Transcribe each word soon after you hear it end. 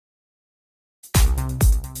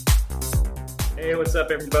Hey, what's up,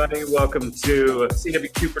 everybody? Welcome to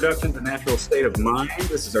CWQ Productions, A Natural State of Mind.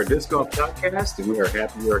 This is our disc golf podcast, and we are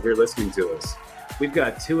happy you are here listening to us. We've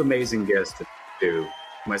got two amazing guests to do.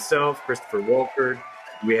 Myself, Christopher Wolford.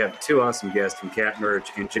 We have two awesome guests from Mertsch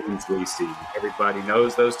and James Lecy. Everybody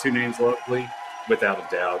knows those two names locally, without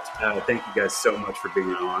a doubt. Thank you guys so much for being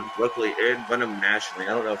on. Locally, and one of them nationally.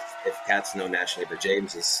 I don't know if Cat's known nationally, but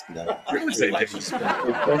James is known. I would say James.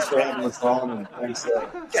 Thanks for having us on, and thanks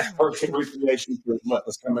Mertsch and Recreation for letting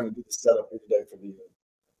us come in and do the setup here today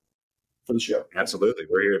for the show. Absolutely.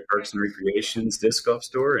 We're here at Mertsch and Recreation's disc golf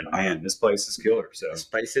store, and man, this place is killer. So This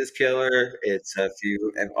place is killer. It's if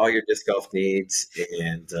you have all your disc golf needs,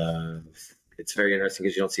 and it's very interesting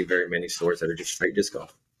because you don't see very many stores that are just straight disc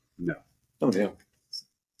golf. No. Oh, yeah.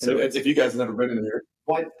 So if you guys have never been in here,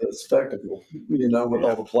 quite the spectacle, with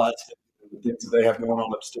all the plastic and the things that they have going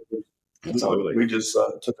on upstairs. Absolutely. We just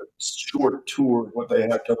took a short tour of what they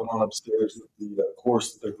have going on upstairs, the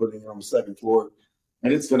course that they're putting on the second floor.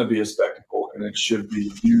 And it's going to be a spectacle, and it should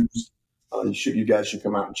be used. You guys should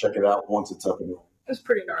come out and check it out once it's up and running. It's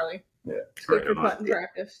pretty gnarly. Yeah. Good for putt and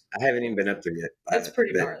practice. I haven't even been up there yet. That's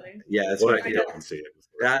pretty gnarly. Yeah, that's Well, what I can see it.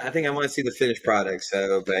 I think I want to see the finished product.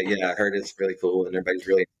 So, but yeah, I heard it's really cool, and everybody's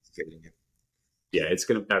really anticipating it. Yeah, it's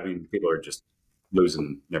going to, people are just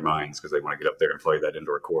losing their minds because they want to get up there and play that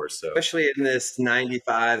indoor course. So Especially in this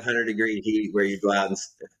 95, 100-degree heat where you go out and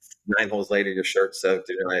 9 holes later, your shirt's soaked,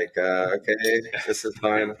 and you're like, okay, this is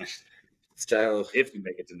fine. So, if you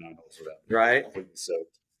make it to 9 holes without right? completely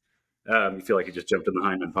soaked, you feel like you just jumped in the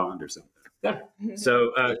Hyman Pond or something.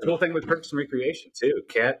 So, cool thing with Mertsch and Recreation too.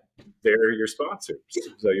 Cat, they're your sponsors,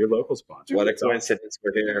 so your local sponsor. What a coincidence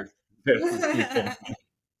we're here.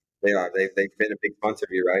 They are. They've been a big sponsor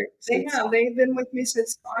of you, right? They have. They've been with me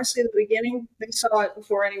since, honestly, the beginning. They saw it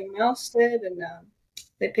before anyone else did, and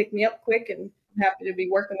they picked me up quick, and I'm happy to be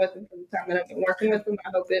working with them for the time that I've been working with them. I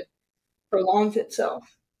hope it prolongs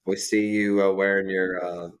itself. We see you wearing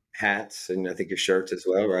your hats and I think your shirts as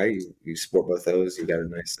well, right? You sport both those. You got a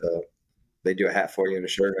nice they do a hat for you and a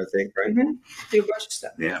shirt, I think, right? Mm-hmm. Do a bunch of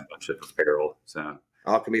stuff. Yeah, a bunch of apparel. So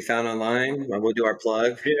all can be found online. We'll do our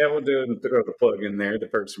plug. yeah, we'll throw the plug in there, the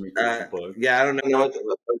Mertsch and Recreation plug. Yeah, I don't know what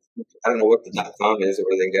the .com is or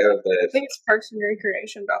where they go, but I think it's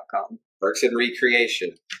parksandrecreation.com. Parks and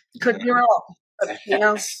Recreation. Could be wrong, but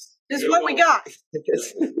this is what we got.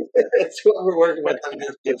 That's what we're working with.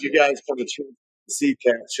 If you guys have a chance to see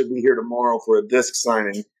Cat, she'll be here tomorrow for a disc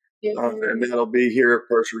signing. And that'll be here at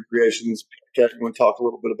Mertsch Recreations. Cat, you want to talk a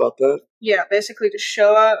little bit about that? Yeah, basically just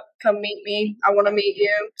show up, come meet me. I want to meet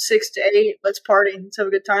you. 6 to 8. Let's party. Let's have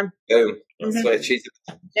a good time. Boom. That's what she's.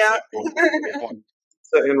 Yeah.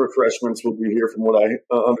 And refreshments will be here from what I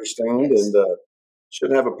understand. And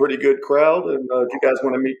should have a pretty good crowd. And if you guys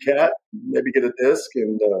want to meet Cat, maybe get a disc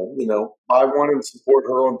and, buy one and support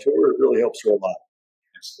her on tour. It really helps her a lot.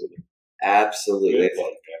 Absolutely.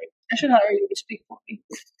 I should hire you to speak for me.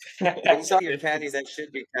 I saw your caddy. That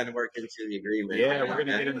should be kind of worked into the agreement. Yeah, we're going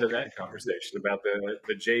to get into that conversation about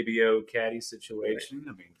the JBO caddy situation.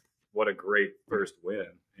 I mean, what a great first win,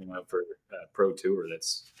 for Pro Tour.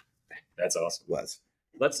 That's awesome.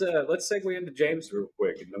 Let's segue into James real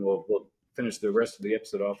quick, and then we'll finish the rest of the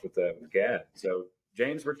episode off with Gad. So,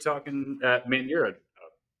 James, we're talking. Man, you're a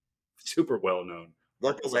super well known.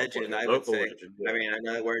 Local legend, I would say. Legend, yeah. I mean, I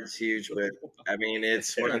know the word's huge, but I mean,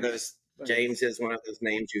 it's one of those. James is one of those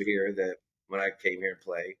names you hear that when I came here to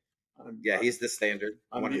play. Yeah, he's the standard.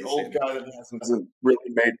 I'm the old guy that hasn't really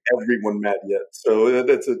made everyone mad yet. So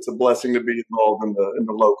it's a blessing to be involved in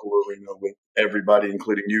the local arena with everybody,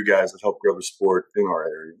 including you guys that help grow the sport in our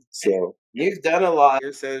area. So you've done a lot.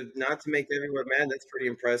 So not to make everyone mad, that's pretty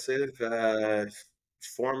impressive.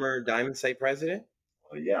 Former Diamond State president.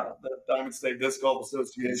 Yeah, the Diamond State Disc Golf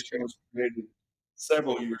Association was created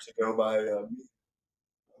several years ago by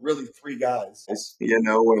really 3 guys. And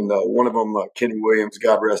one of them, Kenny Williams,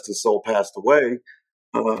 God rest his soul, passed away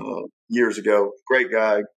years ago. Great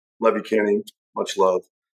guy. Love you, Kenny. Much love.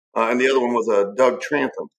 And the other one was Doug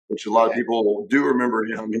Trantham, which a lot of people do remember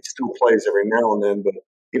him. He still plays every now and then, but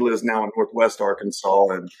he lives now in Northwest Arkansas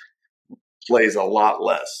and plays a lot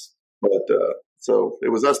less. But so it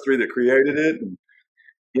was us 3 that created it. And,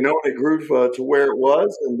 it grew to where it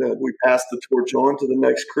was, and then we passed the torch on to the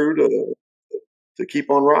next crew to keep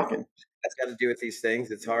on rocking. That's got to do with these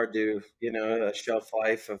things. It's hard to, a shelf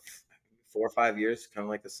life of 4 or 5 years, kind of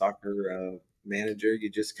like the soccer manager. You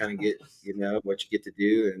just kind of get, what you get to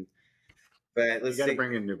do. But let's you got to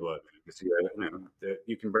bring in new blood.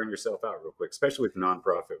 You can burn yourself out real quick, especially with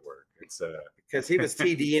nonprofit work. It's because he was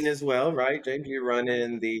TDing as well, right, James? You run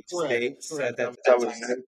in the states at that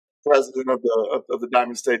time. president of the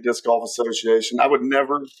Diamond State Disc Golf Association. I would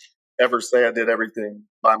never ever say I did everything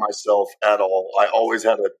by myself at all. I always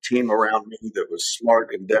had a team around me that was smart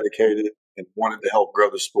and dedicated and wanted to help grow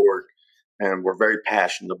the sport, and were very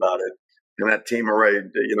passionate about it. And that team array,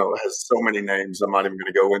 has so many names. I'm not even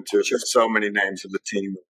going to go into it. There's so many names of the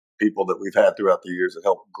team, people that we've had throughout the years that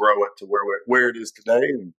helped grow it to where it is today,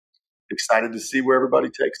 and excited to see where everybody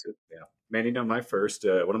takes it. Yeah, man. My first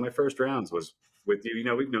one of my first rounds was with you.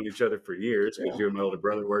 We've known each other for years. Yeah. You and my older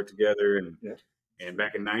brother worked together, and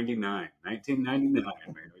back in 1999, man,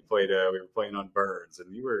 we were playing on Burns,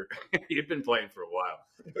 and you'd been playing for a while,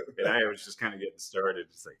 and I was just kind of getting started.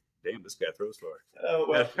 It's like, damn, this guy throws far. Oh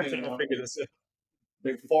well, I figured this.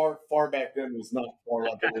 Far back then was not far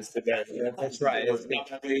like it is today. That's right. It's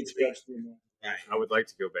not right. I would like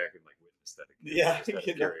to go back and witness that again. Yeah,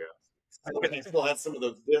 I still had some of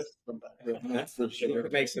those discs from back then. That's for sure.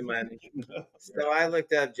 Make some money. So I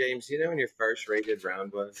looked up, James. You know when your first rated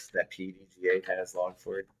round was that PDGA has logged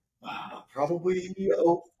for it? Probably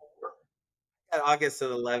August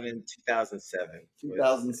 11, 2007.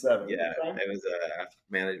 2007. Yeah, it was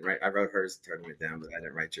I wrote hers tournament down, but I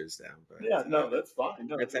didn't write yours down. But yeah, no, that's fine.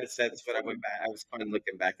 No, that's what I went back. I was fun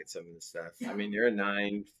looking back at some of the stuff. I mean, you're a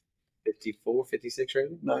 954, 56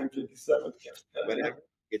 rating? 957. Whatever.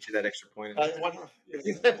 Get you that extra point.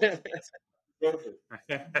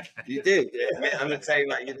 You do. Man, I'm gonna tell you,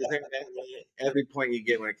 every point you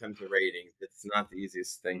get when it comes to ratings, it's not the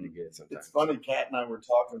easiest thing to get sometimes. It's funny, Kat and I were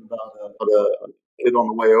talking about it on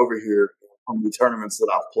the way over here on the tournaments that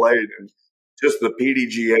I've played, and just the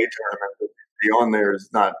PDGA tournament that be on there is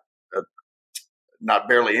not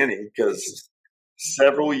barely any, because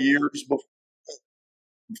several years before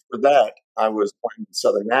that, I was playing the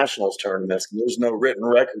Southern Nationals tournament, and there's no written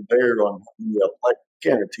record there on the play.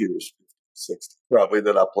 Guarantee there's 60 probably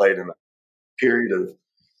that I played in a period of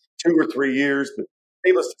 2 or 3 years. But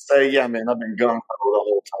needless to say, yeah, man, I've been gung ho the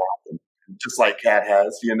whole time, and just like Kat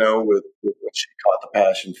has, with when she caught the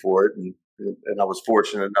passion for it, and I was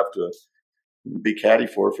fortunate enough to be caddy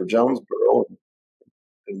for Jonesboro,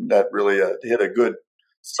 and that really hit a good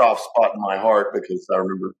soft spot in my heart, because I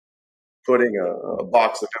remember putting a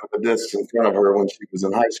box of the discs in front of her when she was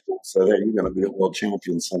in high school. Said, "Hey, you're going to be a world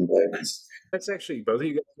champion someday." That's actually both of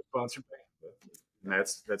you guys are sponsored by Innova, and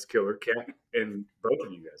that's killer. Kat and both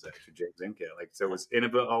of you guys actually, James and Kat. So was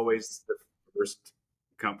Innova always the first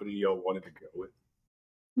company y'all wanted to go with?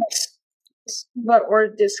 Yes, but or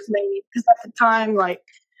disc maybe, because at the time, when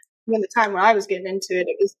I was getting into it,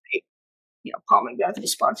 it was Paul McGuff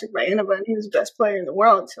was sponsored by Innova, and he was the best player in the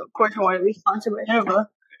world. So of course I wanted to be sponsored by Innova.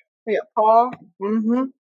 We got Paul.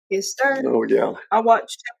 Mm-hmm. Yes, sir. Oh yeah. I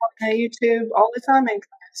watched him on YouTube all the time in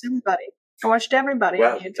class. Everybody. I watched everybody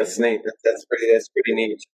on YouTube. That's neat. That's pretty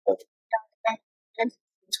neat.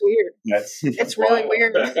 It's weird. It's really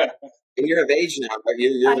weird. And you're of age now, but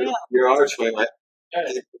you're our twin.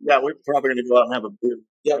 Yeah, we're probably going to go out and have a beer.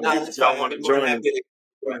 Yeah, I want to join.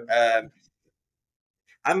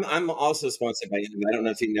 I'm also sponsored by Innova. I don't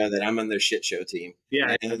know if you know that I'm on their shit show team.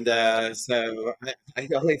 Yeah, and so I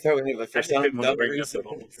only throw Innova for some reason.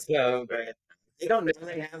 So, but they don't know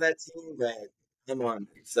they have that team, but I'm on.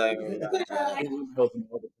 So,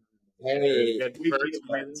 hey,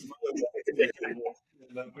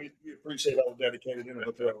 we appreciate all the dedicated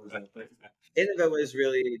Innova throwers. Innova was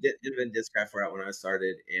really Innova and Discraft were out when I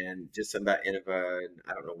started, and just something about Innova, and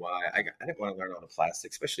I don't know why I didn't want to learn all the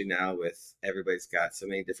plastics, especially now with everybody's got so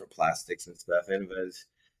many different plastics and stuff. Innova's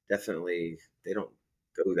definitely, they don't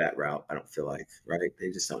go that route. I don't feel like, right? They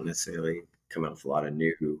just don't necessarily come out with a lot of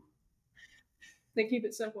new. They keep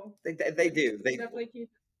it simple. They do. They definitely keep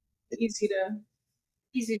it easy to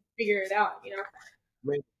figure it out.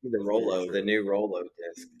 The new Rolo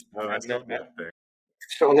disc. Oh, that's not bad. I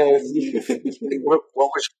don't know what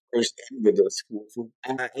was your first Innova disc?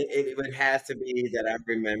 It would have to be that I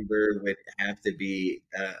remember would have to be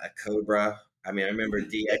a Cobra. I mean, I remember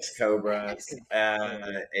DX Cobra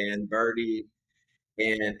and Birdie,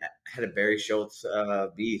 and I had a Barry Schultz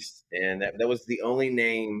Beast, and that was the only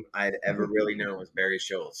name I'd ever really known was Barry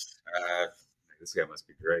Schultz. This guy must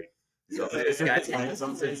be great. So this guy's got to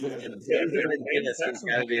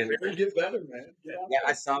be in there. Get better, man. Yeah,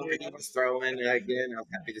 I saw him. He was throwing again. I was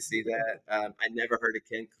happy to see that. I never heard of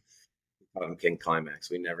King. We called him King Climax.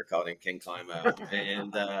 We never called him King Climax.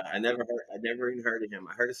 And I never even heard of him.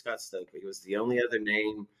 I heard of Scott Stoke, but he was the only other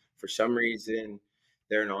name for some reason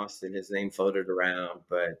there in Austin. His name floated around,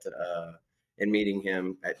 but and meeting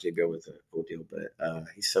him at JBO was a cool deal. But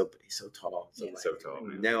he's so tall. So tall.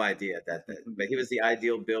 Man. No idea that. But he was the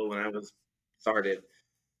ideal build when I was started.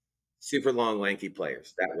 super long, lanky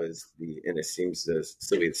players. That was and it seems to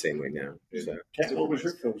still be the same way now. So. Kat, what was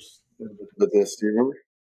your first the disc? Do you remember?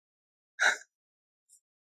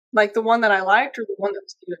 Like the one that I liked, or the one that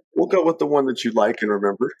was good? We'll go with the one that you like and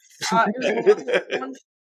remember. One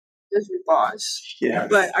Disney Boss. Yeah.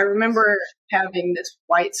 But I remember having this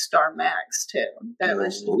White Star Max too. That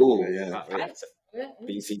was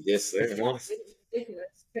beefy disc there.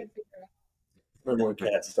 ridiculous. Remember when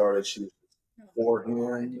Kat started? She was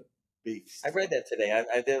forehand beast. I read that today.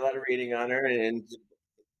 I did a lot of reading on her, and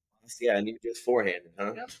yeah, I knew just forehanded,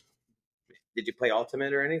 huh? Yep. Did you play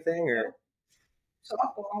ultimate or anything, or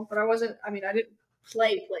softball? But I didn't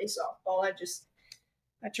play softball.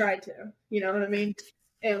 I tried to. You know what I mean?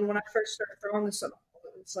 And when I first started throwing the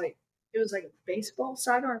softball, it was like a baseball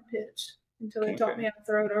sidearm pitch until they taught me how to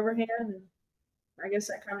throw it overhand, and I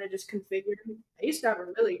guess I kind of just configured. I used to have a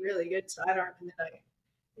really, really good sidearm, and then I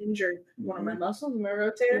injured one of my muscles in my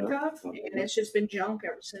rotator cuff, and it's just been junk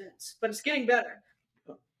ever since. But it's getting better.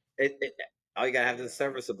 All you gotta have is a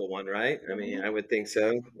serviceable one, right? I mean, I would think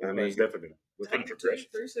so. I mean, definitely. Well,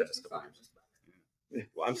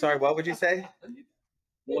 I'm sorry. What would you say?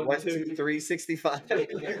 1, 2, 365.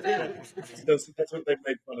 That's what they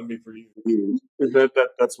made fun of me for years.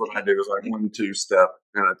 That's what I do. Is like 1, 2 step,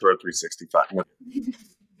 and I throw 365.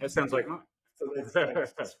 That sounds like mine. It's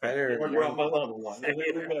better. You're on my level one.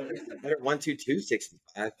 Better 1, 2,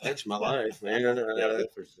 265. That's my life, man.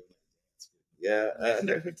 Yeah.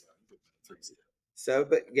 So,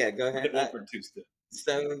 but yeah, go ahead.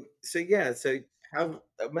 So how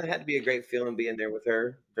it had to be a great feeling being there with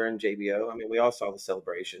her during JBO. I mean, we all saw the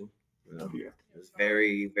celebration. It was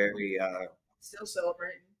very, very. Still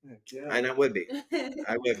celebrating. Yeah. And I would be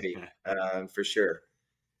for sure.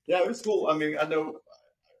 Yeah, it was cool. I mean, I know,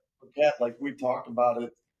 Kat, like we talked about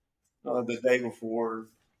it the day before,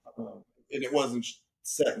 and it wasn't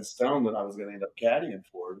set in stone that I was going to end up caddying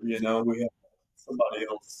for her. You know, we had somebody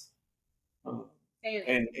else,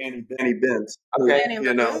 and Annie Bent. Okay.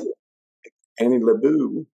 You know, Annie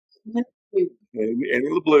LeBou. Annie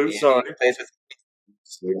LeBou, sorry.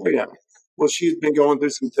 Yeah. Well, she's been going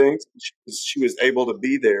through some things. She was able to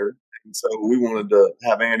be there, and so we wanted to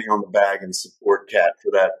have Annie on the bag and support Kat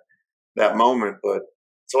for that moment. But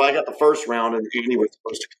so I got the first round, and Annie was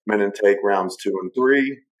supposed to come in and take rounds 2 and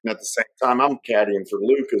 3. And at the same time, I'm caddying for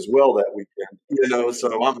Luke as well that weekend. You know,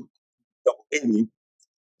 so I'm Annie,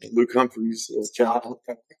 Luke Humphreys' child.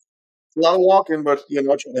 It's a lot of walking, but you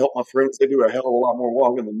know, I try to help my friends. They do a hell of a lot more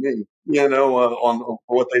walking than me. You know, on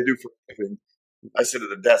what they do for a living. I sit at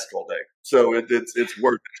a desk all day, so it's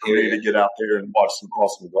worth it for me to get out there and watch some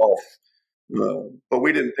awesome golf. But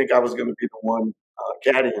we didn't think I was going to be the one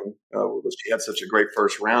caddying. She had such a great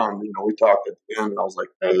first round. You know, we talked at the end, and I was like,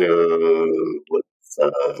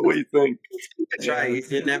 what do you think? That's right.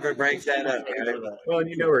 You never break that up. Right? Well, and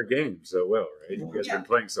you know her game so well, right? You guys have been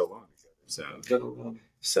playing so long together.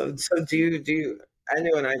 So do you? I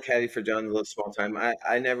knew when I caddied for John a little small time,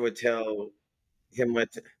 I never would tell him what.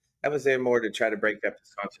 I was there more to try to break up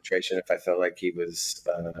his concentration if I felt like he was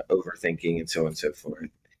overthinking and so on and so forth.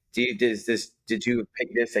 Did you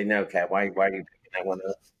pick this? Say no, Kat. Why are you picking that one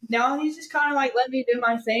up? No, he's just kind of like let me do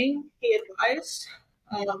my thing. He advised,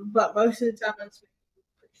 but most of the time it's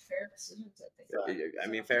pretty fair decisions. I think. I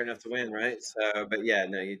mean, fair enough to win, right? So, but yeah,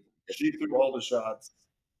 no. She threw all the shots.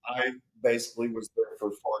 I basically was there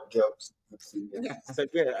for fart jokes. So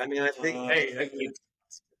good. I mean, I think we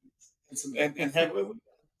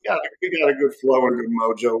got a good flow and good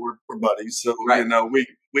mojo. We're buddies, so you know we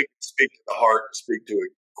can speak to the heart, speak to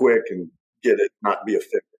it quick, and get it, not be a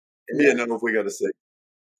fit. You know, if we got to say.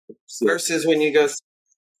 Versus when you go,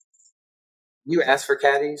 you ask for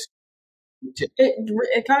caddies.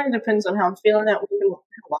 It kind of depends on how I'm feeling that week.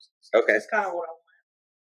 Okay, that's kind of what I want.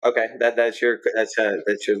 Okay, that's your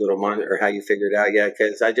little monitor, or how you figure it out. Yeah,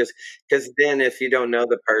 because then if you don't know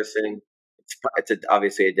the person, it's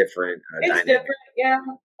obviously a different. It's dynamic. different, yeah.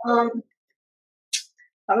 I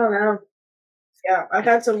don't know. Yeah, I've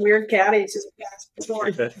had some weird caddies before.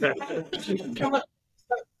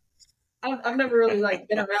 I've never really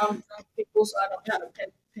been around people, so I don't know how to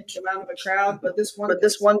pinch them out of a crowd. But this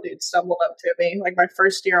one dude stumbled up to me my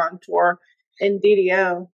first year on tour in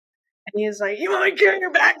DDO, and he was like, "You want me to carry your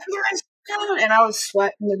bag for the rest of the time?" And I was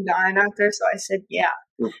sweating and dying out there, so I said, "Yeah."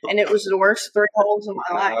 And it was the worst 3 holes of my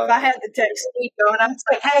life. I had to text Nico, and I was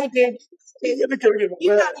like, "Hey, dude, you got to get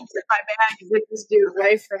my bag and get this dude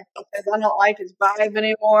away from me because I don't like his vibe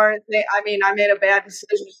anymore." I made a bad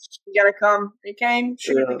decision. You got to come. He came,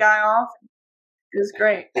 shoot the guy off. It was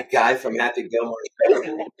great. The guy from Happy Gilmore.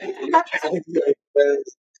 You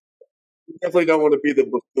definitely don't want to be the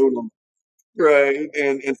buffoon, right?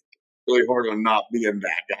 And really hard on not being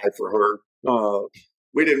that guy for her.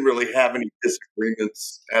 We didn't really have any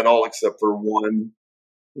disagreements at all except for one.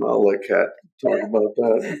 I'll let Kat talk about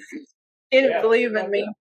that. He didn't believe in me.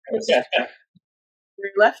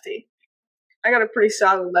 We're lefty. I got a pretty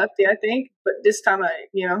solid lefty, I think, but this time I,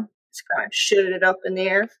 just kind of shitted it up in the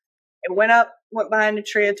air. It went up, went behind the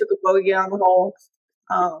tree, and took a bogey on the hole.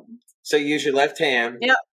 So you use your left hand.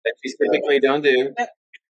 Yep. That you typically don't do. Yep.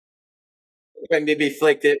 When maybe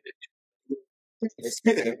flicked it.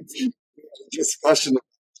 Discussion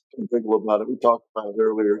about it. We talked about it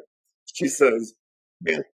earlier. She says,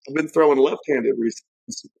 "Man, I've been throwing left-handed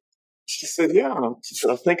recently." She said, "Yeah." She said,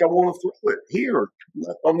 "I think I want to throw it here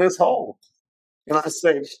on this hole." And I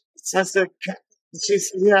said, she said,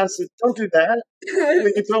 "Yeah." I said, "Don't do that.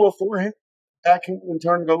 You can throw a forehand back and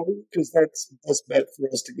turn it over because that's the best bet for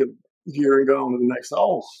us to get here and go on to the next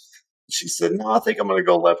hole." She said, "No, I think I'm going to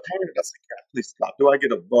go left-handed." I said, "God, please stop. Do I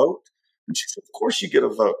get a vote?" And she said, "Of course you get a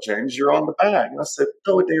vote, James. You're on the bag." And I said,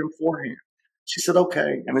 "Throw a damn forehand." She said,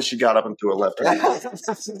 "Okay." And then she got up and threw a left-hand.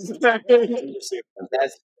 That's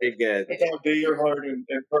pretty good. I thought Deerhart and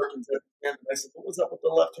Perkins at the end. They said, "What was up with the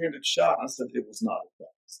left-handed shot?" I said, "It was not a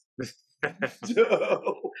pass."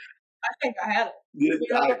 I think I had it.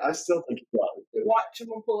 Yeah, I still think you got it. Watch him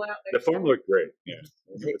pull out. The form looked great. Yeah.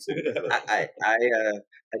 I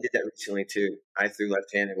did that recently too. I threw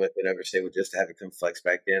left-handed with it over stable just to have it come flex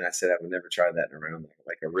back in. I said I would never try that in a round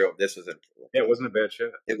like a real. This was it wasn't a bad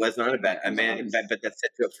shot. It was not a bad. I mean, but that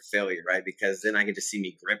set you up for failure, right? Because then I get to see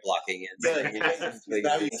me grip blocking it.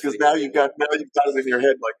 Because now you've got it in your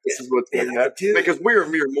head like this is what's going to happen. Because we're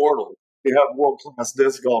mere mortals. You have world-class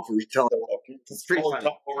disc golfers telling you, it's pretty funny.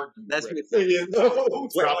 That's pretty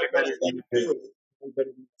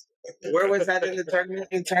Where was that in the tournament?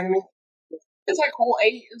 It's like hole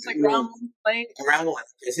 8. It's like round 1 playing. Round 1.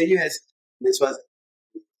 So you guys, this was.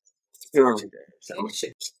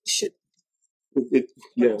 Shit.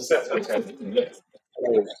 Yes.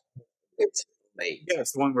 It's late. Yeah,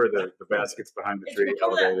 it's the one where the basket's behind the tree. If you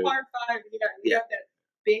pull that par 5, you got that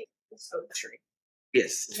big tree.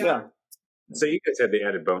 Yes. Yeah. So you guys had the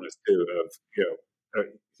added bonus too of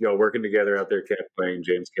y'all working together out there, Cat playing,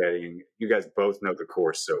 James caddying. You guys both know the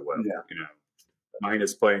course so well. Yeah. Mine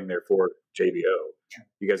is playing there for JBO.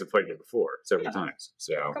 You guys have played there before several times.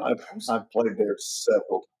 So I've played there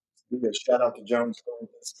several times. Shout out to Jones and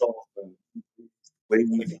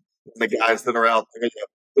the guys that are out there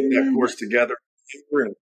putting that course together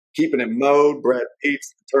and keeping it mowed. Brad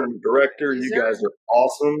Pete's the tournament director. You guys are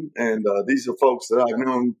awesome. And these are folks that I've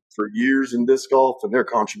known for years in disc golf, and their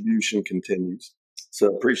contribution continues.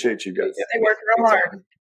 So appreciate you guys. They work real hard.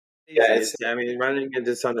 Yeah, running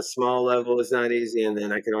this on a small level is not easy, and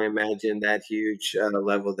then I can only imagine that huge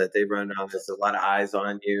level that they run on. There's a lot of eyes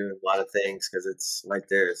on you, a lot of things because it's right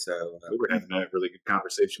there. So we were having a really good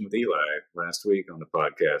conversation with Eli last week on the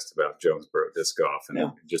podcast about Jonesboro disc golf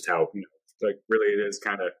and just how really it is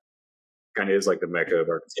kind of is like the mecca of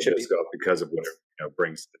Arkansas disc golf because of what it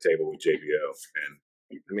brings to the table with JBO. And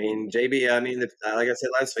like I said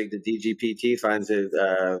last week, the DGPT finds it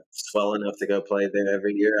swell enough to go play there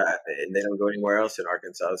every year, and they don't go anywhere else in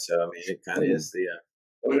Arkansas. So, it kind of is the...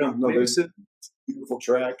 It's a beautiful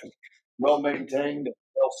track, well maintained,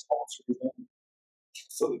 well sponsored,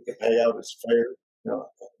 so that the payout is fair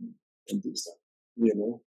and decent.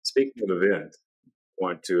 Speaking of events, I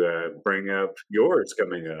want to bring up yours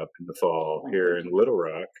coming up in the fall here in Little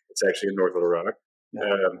Rock. It's actually in North Little Rock.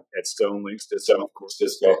 At Stone Links, of course,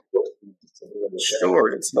 disc golf. Sure,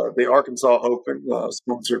 it's the Arkansas Open,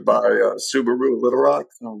 sponsored by Subaru of Little Rock.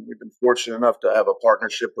 We've been fortunate enough to have a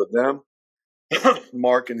partnership with them.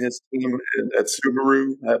 Mark and his team at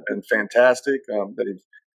Subaru have been fantastic.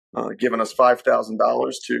 They've given us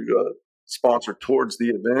 $5,000 to sponsor towards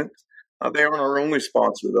the event. They aren't our only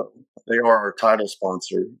sponsor, though. They are our title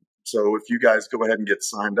sponsor. So if you guys go ahead and get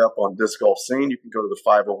signed up on Disc Golf Scene, you can go to the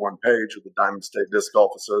 501 page of the Diamond State Disc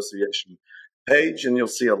Golf Association page, and you'll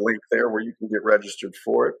see a link there where you can get registered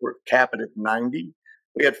for it. We're capping at 90.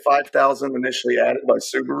 We had 5,000 initially added by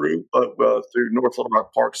Subaru, but through North Little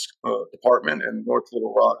Rock Parks Department and North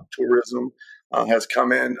Little Rock Tourism has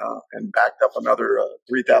come in and backed up another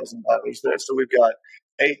 $3,000 there. So we've got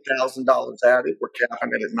 $8,000 added. We're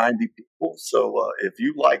capping it at 90 people. So if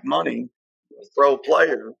you like money, a pro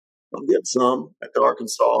player, I'll get some at the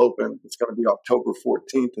Arkansas Open. It's going to be October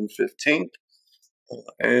 14th and 15th.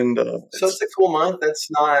 So it's a cool month. It's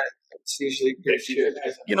usually good.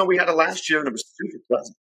 We had it last year and it was super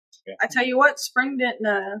pleasant. Yeah. I tell you what, spring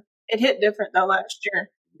didn't, it hit different though last year.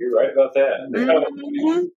 You're right about that.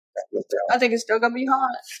 Mm-hmm. I think it's still going to be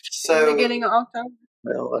hot. So beginning of October.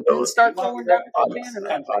 Well, I know, And start throwing down the can.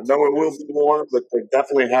 I know it will be more, but they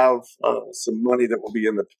definitely have some money that will be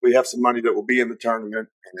in the. We have some money that will be in the tournament,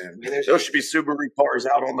 and there should be Subaru cars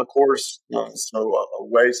out on the course, so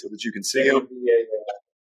away so that you can see them.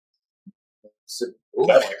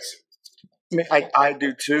 I mean, I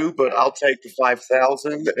do too, but I'll take the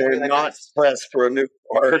 5,000 and not press for a new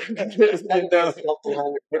car. But if you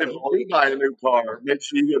do buy a new car, make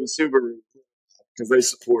sure you get a Subaru because they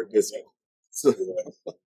support this. So,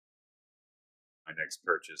 My next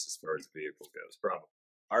purchase, as far as the vehicle goes, probably.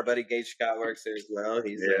 Our buddy Gage Scott works there as well.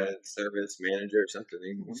 He's a service manager or something.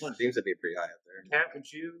 He seems to be pretty high up there. Kat,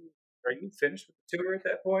 are you finished with the tour at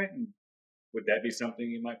that point? And would that be something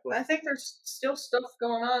you might play? I think there's still stuff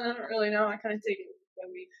going on. I don't really know. I kind of take it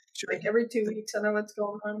maybe like every 2 weeks. I know what's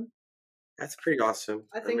going on. That's pretty awesome.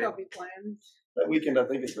 I think I'll be playing. that weekend, I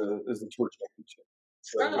think, is the tour championship.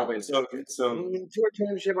 So Tour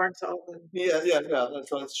championship aren't solid. yeah.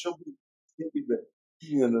 That's right. She'll be there.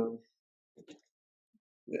 You know.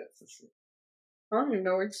 Yeah, for sure. I don't even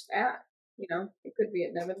know where it's at. You know, it could be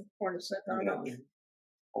at Nevin Hornacek. I don't know.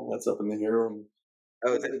 Oh, that's up in the air.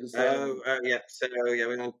 Yeah. So yeah,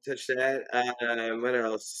 we don't touch that. What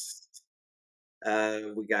else?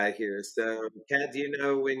 We got here. So, Kat, do you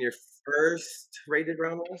know when your first rated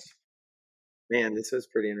run was? Man, this was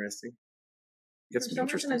pretty interesting. Get some I'm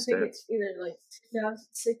interesting going to think stats. it's either like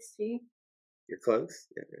 2016. You're close.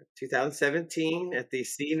 Yeah. 2017 at the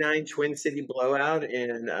C9 Twin City Blowout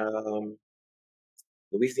in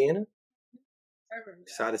Louisiana. I remember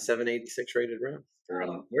that. Shot a 786 rated run.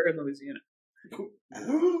 We're in Louisiana. I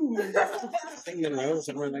think Monroe,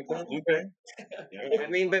 somewhere like that. Okay. I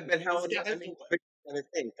mean, but how old? I mean, but other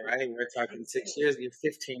thing, right? We're talking 6 years. You're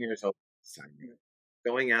 15 years old.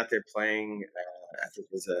 Going out there playing, I think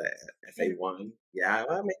it was a FA1. Yeah,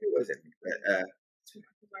 well, maybe it wasn't. But I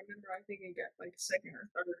remember I think it got like second or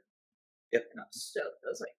third. Yep. And I was stoked. I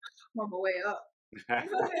was like, I'm on my way up.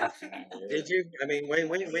 Did you? I mean, when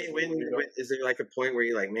is there like a point where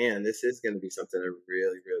you're like, man, this is going to be something that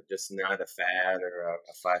really, just not a fad or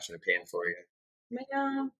a flash in the pan for you?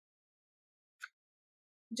 Man,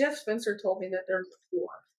 Jeff Spencer told me that there's a tour,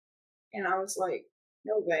 and I was like,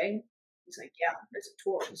 no way. He's like, yeah, there's a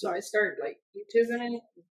tour. So I started like YouTubing it.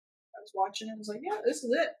 I was watching it. I was like, yeah, this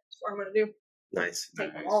is it. That's what I'm gonna do. Nice.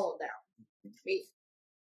 Take them all down. Me.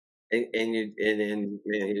 And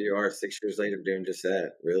man, here you are 6 years later doing just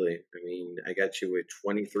that. Really, I mean, I got you with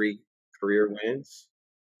 23 career wins,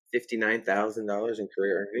 $59,000 in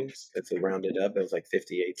career earnings. That's rounded up. It was like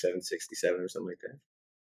 58,767 or something like that.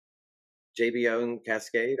 JBO and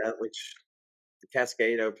Cascade, which the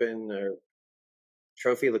Cascade Open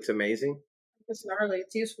trophy looks amazing. It's gnarly.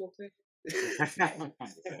 It's useful too. It's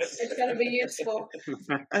gonna be useful.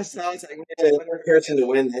 I saw. I was like, man, one more person to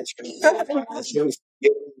win that trophy. She was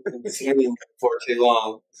getting for too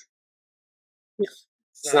long.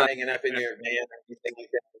 It's not hanging up in your van or anything like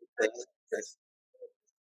that.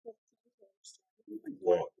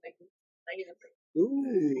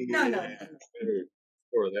 Ooh. No.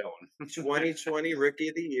 Or that one. 2020 Rookie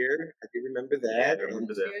of the Year. I do remember that. I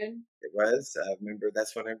remember that. Good. It was. I remember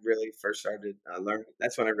that's when I really first started learning.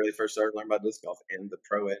 That's when I really first started learning about disc golf and the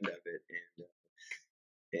pro end of it.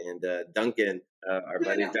 And Duncan, our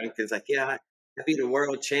buddy Duncan's like, yeah, I beat a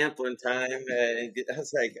world champ one time. And I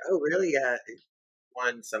was like, oh, really? Yeah.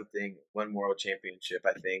 One world championship,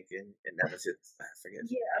 I think, and that was it. I forget.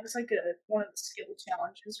 Yeah, it was like one of the skill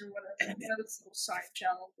challenges or whatever. One of those little side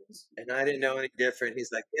challenges. And I didn't know any different.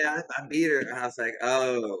 He's like, yeah, I beat her. And I was like,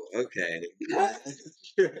 oh, okay. I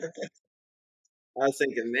was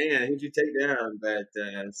thinking, man, who'd you take down? But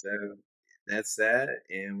so that's that.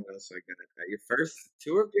 And what else I got? Your first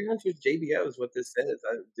tour appearance with JBO is what this says.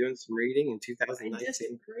 I was doing some reading in 2019. I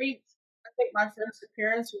disagreed. I think my first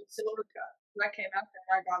appearance was Silver Cup. When I came out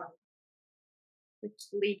there, I got a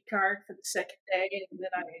lead card for the second day, and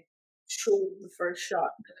then I shouled the first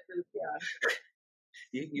shot.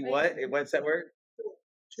 You what? What's that word?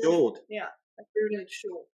 Shouled. Yeah, I threw it in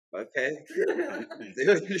shouled. Okay.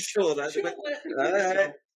 Shouled. All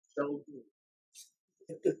right.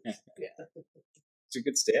 Yeah. It's a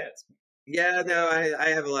good stats. Yeah, no, I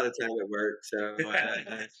have a lot of time at work, so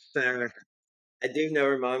I do know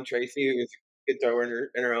her mom, Tracy, who was a good thrower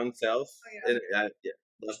in her own self. Oh, yeah. And,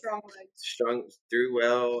 Strong legs. Strong, threw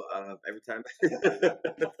well every time.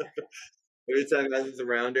 Every time I was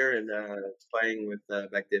around her and playing with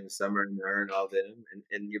back then Summer and her and all them,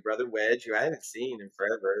 and your brother Wedge, who I haven't seen in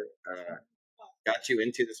forever, got you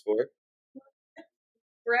into the sport.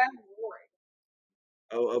 Brad Roy.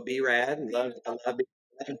 Oh, B Rad, I love B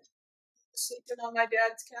Rad. Sleeping on my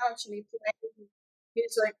dad's couch, and he played.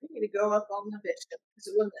 He's like, we need to go up on the Bishop because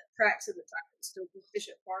it wasn't at tracks at the time. It was still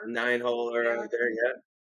Bishop Park. 9-hole over there, yeah.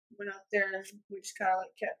 Went up there and we just kind of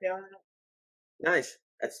like kept down it. Nice.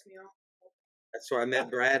 That's where I met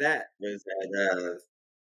Brad at. Was at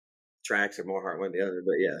tracks or Moorheart, one or the other.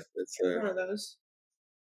 But yeah, it's one of those.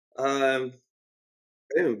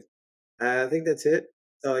 Boom. I think that's it.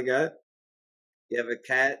 That's all I got. You have a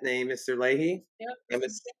cat named Mr. Leahy? Yep. I'm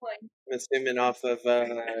assuming off of,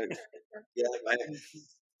 yeah,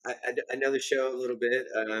 I know the show a little bit.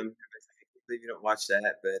 I believe you don't watch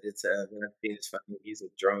that, but it's Penis fucking. He's a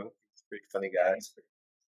drunk. He's a pretty funny guy.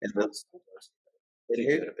 And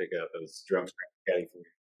you gotta pick up those drums caddy for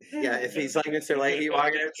you. yeah, if he's like Mr. Leahy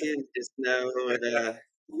walking up to you, just know and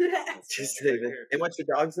just and what's your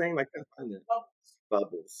dog's name? I can't find it.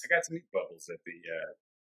 Bubbles. I got to meet Bubbles at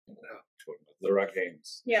the Rock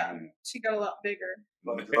Games. Yeah, she got a lot bigger.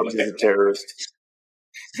 Bubbles is a terrorist.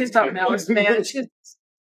 She's not Alice, man.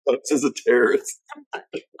 Bubbles is a terrorist.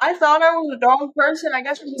 I thought I was a dog person. I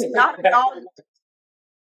guess I'm just not a dog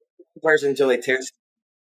person until they tear.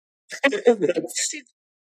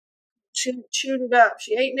 She chewed it up.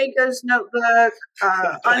 She ate Nico's notebook,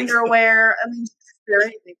 underwear. I mean,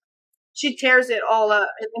 anything. She tears it all up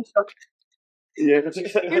and then she'll. Yeah.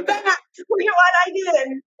 You're back. Look at what I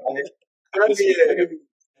did.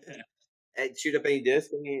 And shoot up any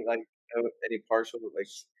disc, any partial,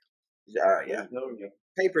 yeah. No, yeah.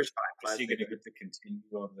 Paper's fine. So you're gonna get to continue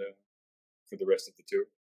on for the rest of the tour.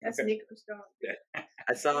 That's Nico's dog. Yeah.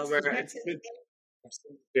 I saw where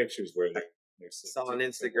pictures where they're saw on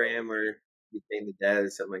Instagram where you came to dad or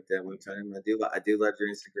something like that one time. I do love your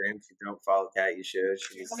Instagram. If you don't follow Kat, you should.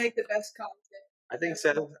 I'll make the best content. I think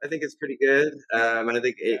so. I think it's pretty good. I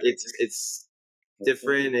think it's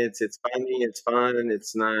different. It's funny. It's fun.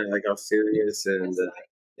 It's not like all serious, and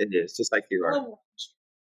it is just like you are.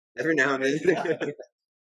 Every now and then.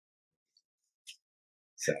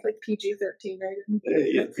 So. Like PG-13 rated.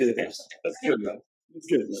 Yeah, that's good enough. That's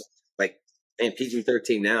good enough. Like, and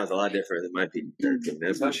PG-13 now is a lot different than my PG-13.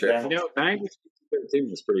 That's for sure. You know, PG-13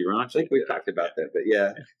 was pretty raunchy. I think we talked about that, but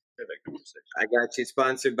yeah. I got you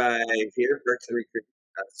sponsored by here, Mertsch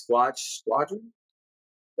Squadron.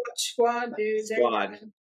 Squad, dude. Squad.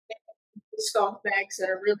 Golf bags that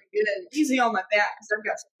are really good. Easy on my back because I've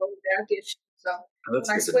got some low back issues. So when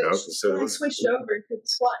I switched over to the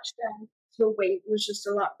Swatch bag, the weight was just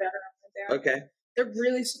a lot better on my back. Okay. They're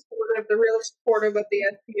really supportive. They're really supportive of the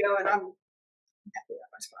SPO, and I'm happy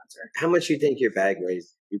with my sponsor. How much do you think your bag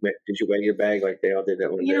weighs? Did you weigh your bag like they all did that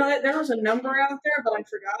one day? You know, there was a number out there, but I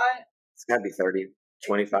forgot. It's got to be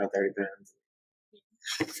 25, 30 pounds.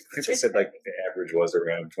 I think I said like the average was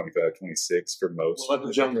around 25, 26 for most. We'll let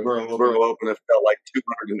the jump burrow open. It felt like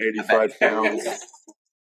 285 pounds.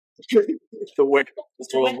 The weight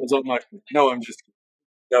was on my. No, I'm just kidding.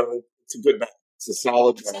 No, it's a good bag. It's a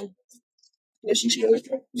solid bag.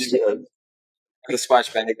 Yeah. The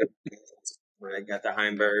Swatch bag. I got the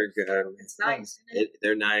Heimberg. It's nice.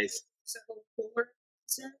 They're nice. Is it a little cooler?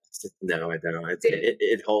 No, I don't.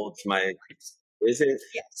 It holds my. Is it?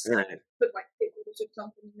 Yes. Right. Put like pickles or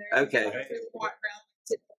something in there. Okay. Walk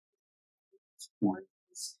around.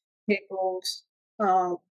 Pickles.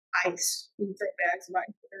 Ice. You can take bags of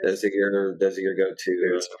ice. Those are your go-to.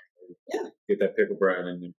 Yeah. Get that pickle brine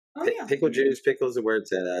in there. Oh, yeah. Pickle juice, pickles are where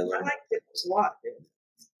it's at. I like pickles a lot, dude.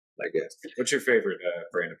 I guess. What's your favorite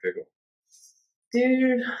brand of pickle?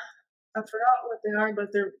 Dude, I forgot what they are,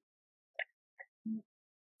 but they're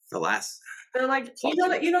The last. they're like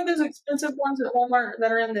you know those expensive ones at Walmart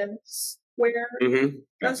that are in the square. Mm-hmm.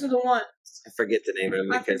 Those are the ones. I forget the name of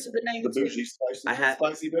them I because forget the name. The bougie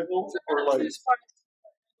spicy pickles, or like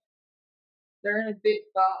they're in a big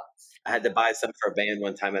box. I had to buy some for a band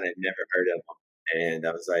one time and I'd never heard of them, and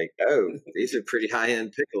I was like, "Oh, these are pretty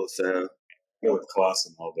high-end pickles." So Go with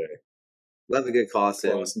Clausen all day. love a good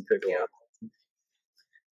Clausen. Clausen pickle. Yeah.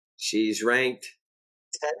 She's ranked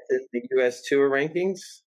 10th in the U.S. Tour rankings.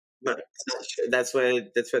 But that's what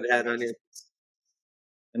it had on here.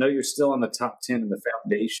 I know you're still in the top 10 in the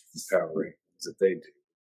foundation power rankings that they do.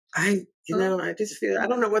 I just feel, I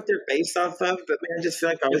don't know what they're based off of, but man, I just feel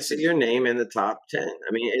like I always see your name in the top 10.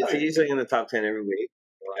 I mean, it's usually in the top 10 every week.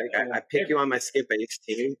 Like, I pick you on my Skip Ace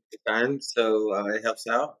team at the time, so it helps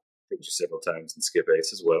out. Picked you several times in Skip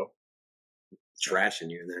Ace as well.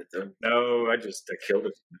 Trashing you in that, though. No, I killed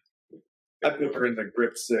it. I put her in the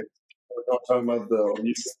grip 6. We're talking about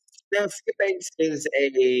the. No, Skip Ace is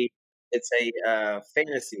a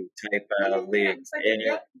fantasy type of league,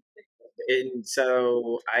 and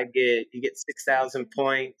so you get 6,000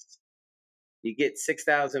 points. You get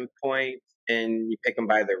 6,000 points and you pick them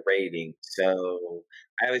by their rating. So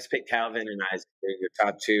I always pick Calvin and Isaac. They're your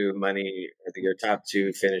top two your top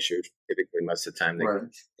two finishers typically most of the time. Right.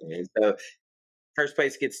 And so first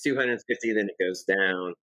place gets 250, then it goes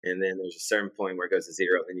down, and then there's a certain point where it goes to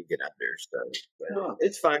 0, then you get up there. So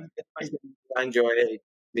it's fun. I enjoy it.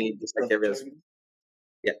 Just like every other.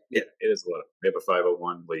 Yeah, it is a lot. We have a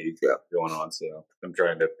 501 league going on, so I'm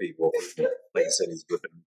trying to beat Wolf Lake City's with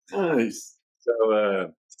him. Nice.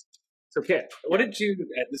 So Kat, what did you?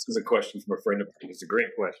 This was a question from a friend of mine. It's a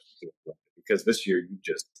great question because this year you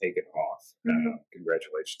just taken off.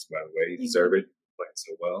 Congratulations, by the way. You deserve it. Playing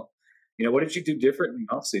so well. What did you do different in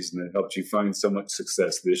the off season that helped you find so much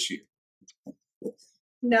success this year?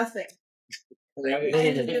 Nothing. I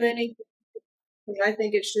didn't do anything. I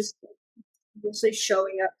think it's just mostly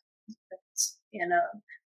showing up and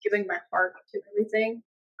giving my heart to everything.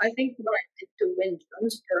 I think what I did to win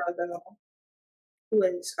Jonesboro, though,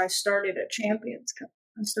 was I started a Champions Cup.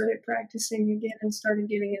 I started practicing again and started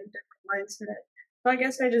getting in a different mindset. So I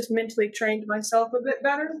guess I just mentally trained myself a bit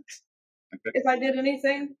better. Okay. If I did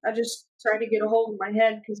anything, I just tried to get a hold of my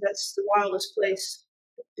head because that's the wildest place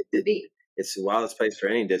to be. It's the wildest place for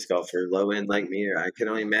any disc golfer, low end like me. I can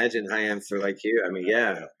only imagine high end for like you.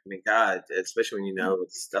 God, especially when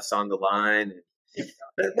stuff's on the line.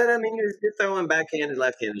 But you're throwing backhand and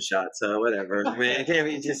left-handed shots, so whatever. It can't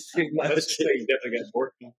be just too much. You definitely got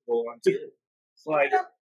more comfortable on tour. Like, I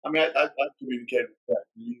communicate with that.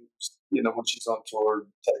 When she's on tour,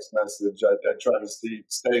 text message, I try to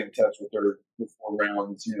stay in touch with her before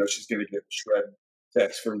rounds. She's going to get shred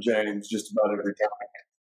text from James just about every time.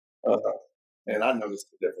 And I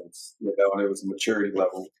noticed the difference, and it was a maturity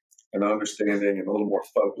level and understanding and a little more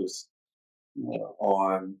focus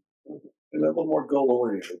on, and a little more goal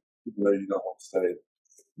oriented, even though you don't want to say it.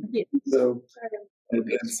 Yeah. So,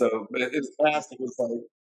 so it's fast. It was like,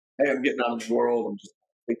 hey, I'm getting out of the world. I'm just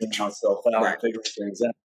figuring myself out, right. Figuring things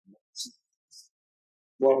out.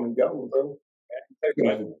 Well, and go, bro.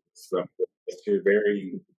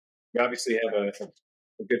 You obviously have a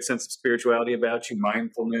good sense of spirituality about you,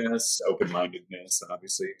 mindfulness, open-mindedness.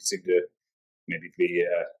 Obviously, you seem to maybe be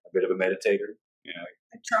a bit of a meditator.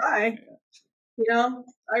 I try. Yeah.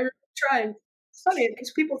 I really try. It's funny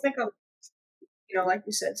because people think I'm, like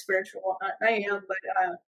you said, spiritual. I am, but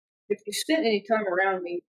if you spent any time around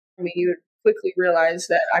me, you would quickly realize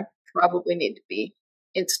that I probably need to be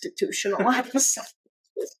institutionalized.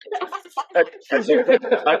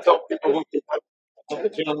 I told people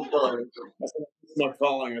my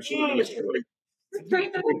following. I should have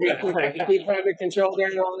keep private control there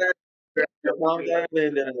and all that.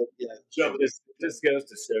 This goes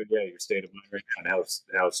to show, your state of mind right now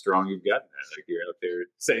and how strong you've gotten that. Like you're out there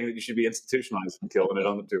saying that you should be institutionalized and killing it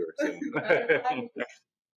on the tour. So.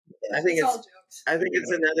 I think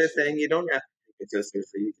it's another thing. You don't have to take it so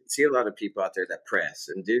seriously. You can see a lot of people out there that press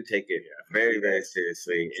and do take it very, very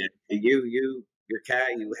seriously. And your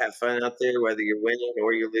cat, you have fun out there, whether you're winning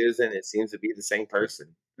or you're losing. It seems to be the same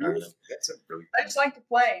person. I just like to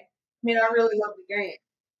play. I really love the game.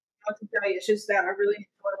 I have to tell you, it's just that I really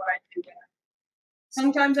enjoy what I do.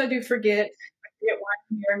 Sometimes I do forget. I forget why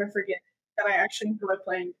I'm here and I forget that I actually enjoy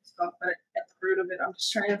playing stuff. But at the root of it, I'm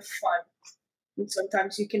just trying to have fun. And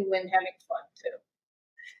sometimes you can win having fun too.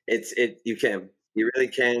 You can. You really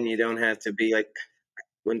can. You don't have to be like.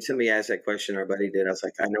 When somebody asked that question, our buddy did, I was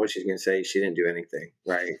like, I know what she's going to say. She didn't do anything,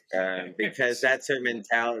 right? Because that's her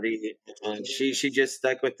mentality. And she just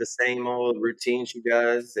stuck with the same old routine she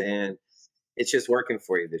does, and it's just working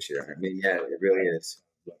for you this year. It really is.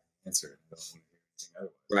 Answer.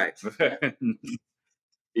 Right.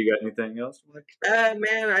 You got anything else, Mike?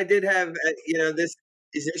 Man, I did have, this.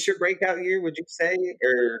 Is this your breakout year, would you say?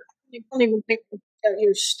 Or I don't even think that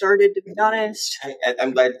year started, to be honest.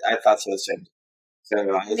 I'm glad. I thought so too. So,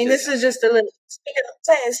 this is just a little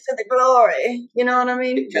taste to the glory. You know what I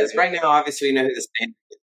mean? Because right now, obviously, you know who this band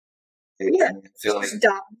is. Yeah, she's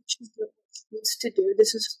done. She's doing what she needs to do.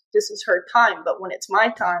 This is her time. But when it's my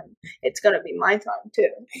time, it's going to be my time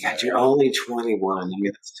too. You're only 21.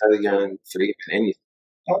 That's so young for even anything.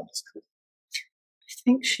 I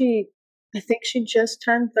think she just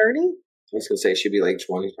turned 30. I was going to say she'd be like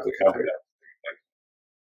 20.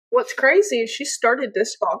 What's crazy is she started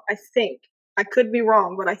disc golf, I think. I could be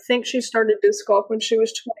wrong, but I think she started disc golf when she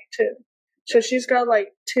was 22. So she's got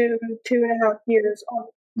like 2.5 years on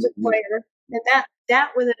as a player. And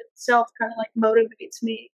that within itself kind of like motivates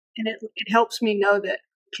me. And it helps me know that I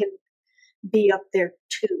can be up there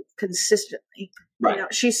too consistently.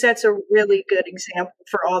 Right. She sets a really good example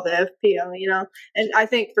for all the FPO, and I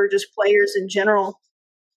think for just players in general.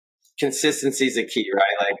 Consistency is a key,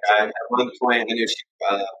 right? Like at one point, I knew she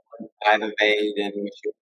I haven't made, and we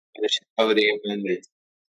should finish the podium, and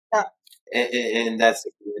that's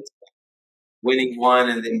it's winning one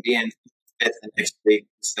and then being fifth the next week.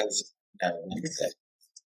 Says no,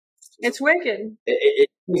 It's wicked. it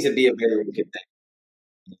needs to be a very wicked thing.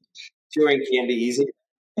 Touring can be easy.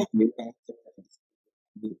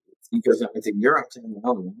 Because I think you're up to the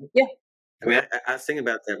home. Yeah. I mean, I was thinking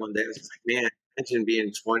about that one day. I was like, man, imagine being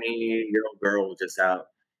a 20-year-old girl just out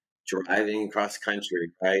driving cross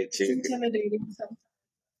country, right? It's intimidating sometimes.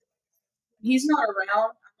 He's not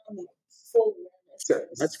around. I'm on full awareness.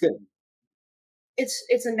 That's good.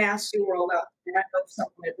 It's a nasty world out there. I hope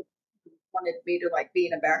someone wanted me to like be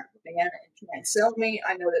in a back of the van and try and sell me.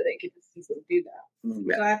 I know that they could just easily do that.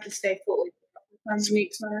 So I have to stay fully.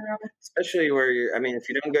 Especially where you're, I mean, if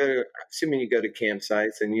you don't go to, assuming you go to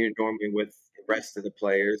campsites and you're normally with the rest of the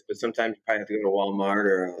players, but sometimes you probably have to go to Walmart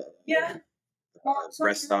or a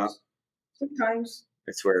rest stop. Sometimes.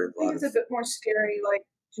 That's where I think it's a bit more scary, like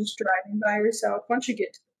just driving by yourself. Once you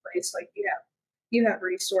get to the place, like you have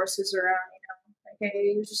resources around, like,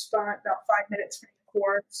 hey, you just spot about 5 minutes from the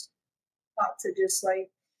course. Not to just like.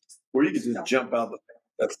 Or you could just jump out the.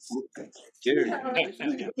 That's dude. Come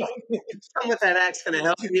with that axe gonna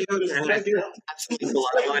help you. On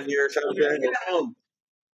your something.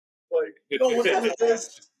 Like, go with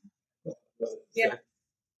this. Yeah.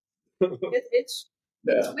 It's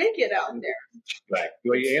wicked out there. Right.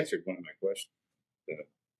 Well, you answered one of my questions.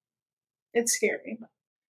 It's scary.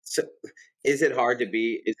 So, is it hard to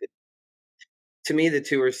be? Is it? To me, the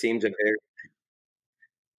tour seems a very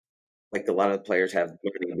like a lot of the players have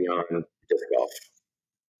money beyond just golf.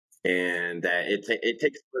 And that it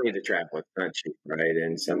takes money to travel. It's not cheap, right?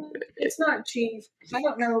 And it's not cheap. I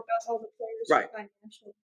don't know about all the players. Right.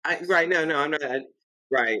 Right. No, I'm not.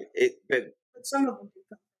 Right. But some of them do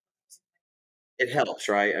come. It helps,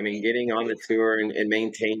 right? I mean, getting on the tour and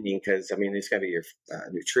maintaining, because I mean, it's got to be your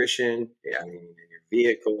nutrition. I mean, your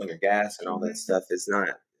vehicle and your gas and all that stuff is not.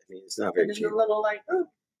 I mean, it's not very cheap. A little like, oh,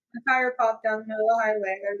 a tire popped down the middle of the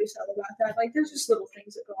highway. I gotta do something about that. Like, there's just little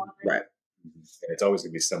things that go on. Right. It's always going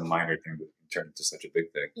to be some minor thing that can turn into such a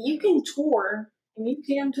big thing. You can tour, and you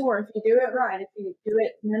can tour if you do it right. If you do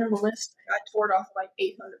it minimalist, I toured off like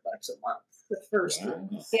 $800 a month the first time.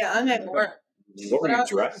 Yeah, I'm at work. What were you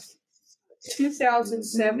driving?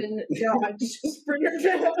 2007 Dodge Sprinter.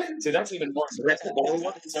 So that's even more. That's the blue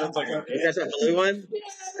one. Sounds like a. That's a blue one.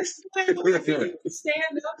 Stand up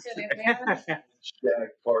in it, man. Shag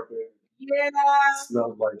carpet. Yeah.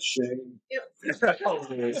 Smelled like shame.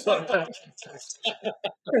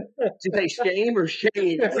 Did they shame or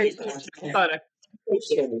shame? I think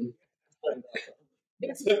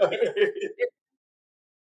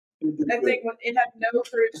it had no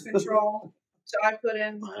cruise control, so I put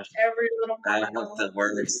in every little mile. That's the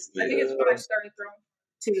worst. I think it's when I started throwing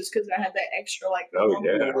too, is because I had that extra like. Oh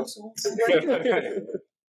yeah.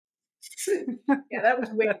 Yeah, that was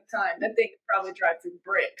a wicked time. That thing could probably drive through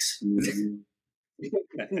bricks. And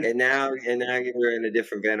now you're in a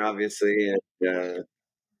different van, obviously, and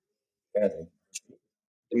the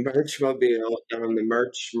Mertsch mobile, the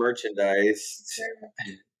Mertsch merchandise,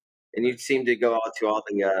 and you seem to go out to all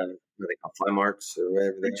the what they call fly marks or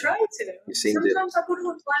whatever. I try to. Sometimes I go to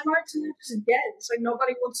the fly marks and they're just dead. It's like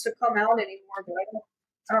nobody wants to come out anymore, but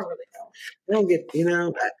I don't really know. I don't get,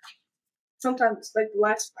 Sometimes, like the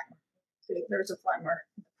last fly mark, there was a fly mark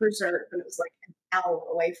preserve, and it was like an hour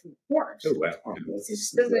away from the course. Oh wow! It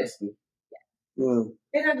just doesn't. Yeah.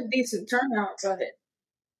 It had a decent turnout, but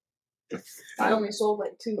I only sold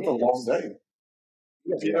like 2 days. That's a long day.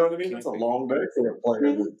 You know what I mean? It's a long day for a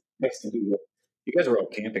player that has to do that. You guys were all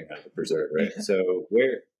camping at the preserve, right? Yeah. So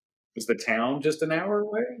where was the town? Just an hour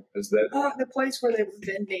away? Is that the place where they were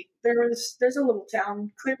vending? There's a little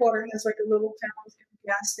town. Clearwater has like a little town with a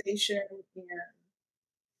gas station, and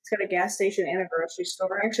it's got a gas station and a grocery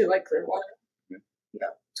store. I actually like Clearwater.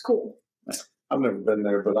 Yeah, it's cool. I've never been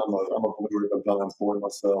there, but I'm a Blue Ribbon fan for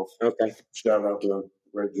myself. Okay. Shout out to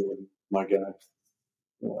Reggie, my guy.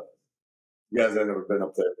 You guys have never been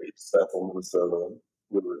up there, Bethel, Minnesota.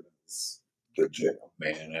 Blue Ribbon is good jam.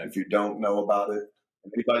 man? If you don't know about it,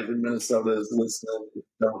 if anybody from Minnesota is listening, if you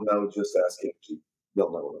don't know, just ask Angie.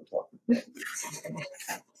 They'll know what I'm talking about.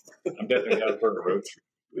 I'm definitely down for a road trip.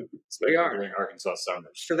 We are during Arkansas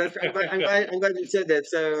summers. So that's I'm glad you said that.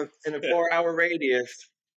 So in a 4-hour radius,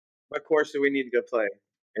 what course do we need to go play?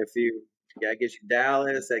 That gets you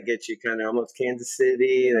Dallas. That gets you kind of almost Kansas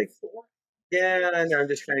City. Like, yeah, I know. I'm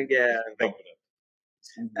just kind of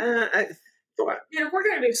if we're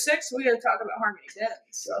gonna do 6, we gotta talk about Harmony Dennis.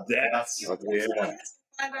 So That's 5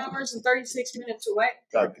 hours and 36 minutes away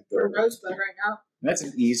Dr. for Rosebud right now. That's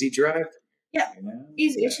an easy drive. Yeah. You know?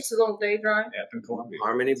 Easy. It's just a little day drive. Up in Columbia.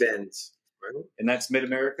 Harmony Bends. Right? And that's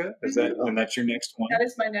Mid-America? Is that, and that's your next one? That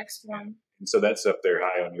is my next one. And so that's up there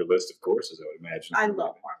high on your list of courses, I would imagine. I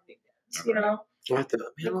love Harmony Bends. You know,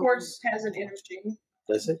 the course has an energy.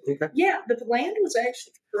 Does it? Okay. Yeah, but the land was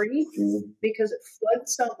actually free because it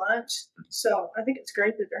floods so much. So I think it's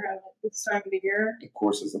great that they're having it this time of the year. The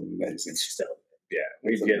course is amazing. So Yeah,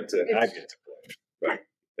 I get to play. But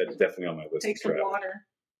that's definitely on my list. take to some try. water.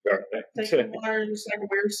 All right. Take some water and just like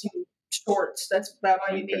wear some shorts. That's about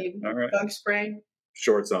all you need. All right. Bug spray.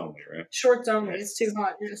 Shorts only, right? Shorts only. It's too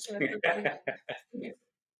hot. You're just gonna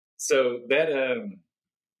So that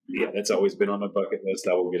that's always been on my bucket list.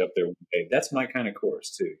 I will get up there one day. That's my kind of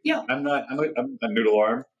course too. Yeah. I'm a noodle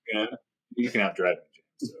arm. You can outdrive me,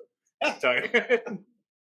 James. So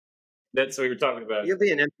that's what we were talking about. You'll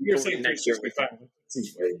be an You're MP saying next year. 65.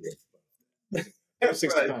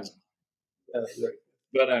 65.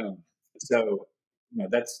 But so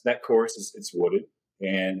that course it's wooded,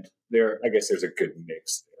 and I guess there's a good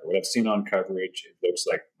mix there. What I've seen on coverage, it looks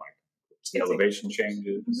like the elevation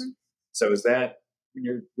changes. Mm-hmm. So is that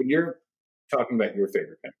when you're talking about your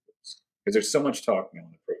favorite kind of course? Because there's so much talk now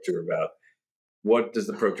on the Pro Tour about what does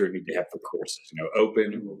the Pro Tour need to have for courses?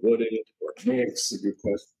 Open or wooded or mixed? Good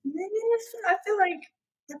question. I feel like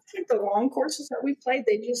the long courses that we played,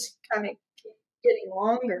 they just kind of keep getting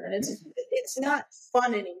longer, and it's not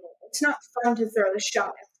fun anymore. It's not fun to throw the shot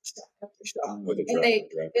after shot after shot. And they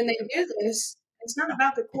do this. It's not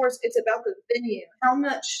about the course. It's about the venue. How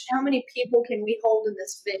many people can we hold in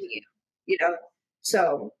this venue?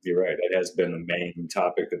 So you're right. That has been the main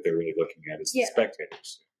topic that they're really looking at is the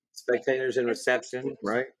spectators and reception,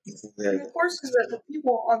 right? And the courses that the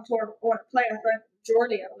people on tour want to play, I think the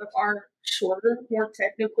majority of them are shorter, more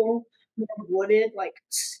technical, more wooded, like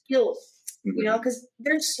skilled. Because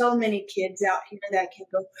there's so many kids out here that can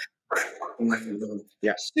go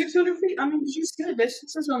 600 feet. I mean, did you see the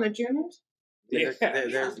distances on the juniors? It's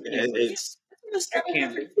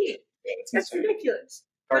 700 feet. That's ridiculous.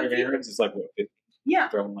 Carter Aaron's is like what? 50? Yeah.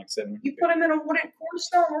 Throwing like 700. You put him in a wooden course,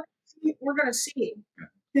 though, we're going to see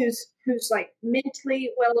who's like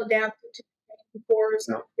mentally well adapted to the course.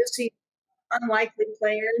 You'll see unlikely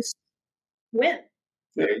players win.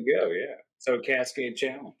 There you go. Yeah. So Cascade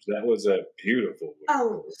Challenge. That was a beautiful win.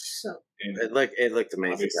 Oh, so it looked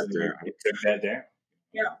amazing up there. You took that down.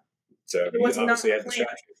 Yeah. So it was obviously not had the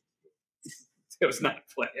shot. It was not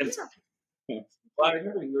planned. Yeah. Well, I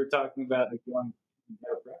remember you were talking about going to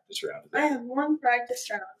a practice round. I have one practice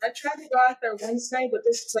round. I tried to go out there Wednesday, but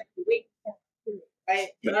this is like the week.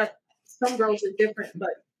 Some girls are different,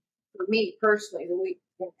 but for me personally, the week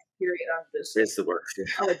period, it's the worst. Yeah.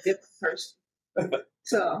 I'm a different person.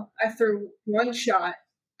 So I threw one shot.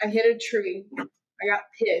 I hit a tree. I got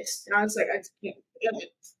pissed, and I was like, I just can't do it.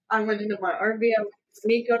 I went into my RV. I went to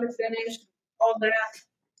Nico to finish all that.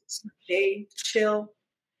 It's my day to chill.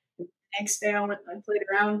 The next day, I went and I played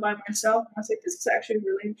around by myself. I was like, this is actually a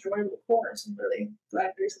really enjoyable course. I'm really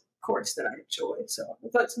glad there's a course that I enjoy. So I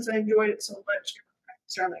thought since I enjoyed it so much,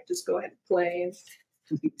 I might just go ahead and play and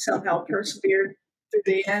somehow persevere through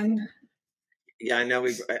the end. Yeah, I know.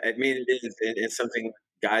 I mean, it's something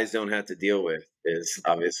guys don't have to deal with. Is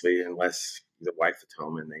obviously unless the wife at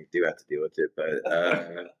home and they do have to deal with it.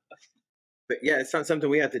 But yeah, it's not something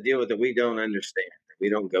we have to deal with that we don't understand. That we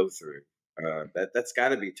don't go through. That's got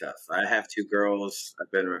to be tough. I have two girls.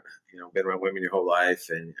 I've been around women your whole life,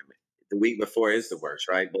 and the week before is the worst,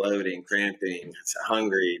 right? Bloating, cramping,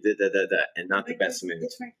 hungry, and not the best mood.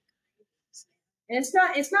 And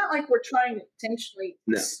it's not like we're trying to intentionally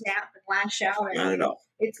snap and lash out. Not at all.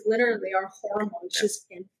 It's literally our hormones just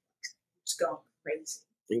going crazy.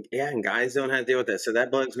 Yeah, and guys don't have to deal with that. So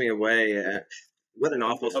that bugs me away. What an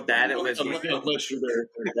awful stat it was. Unless you're there.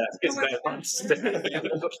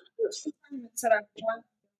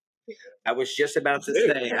 I was just about to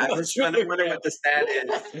say. I was trying to wonder what the stat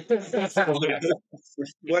is.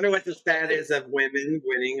 Wonder what the stat is of women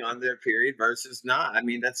winning on their period versus not. I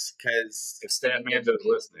mean, that's because if Stat Mando's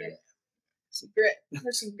listening. Some grit.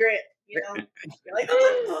 There's some grit. You're like,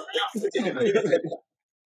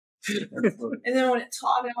 and then when it's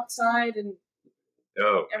hot outside and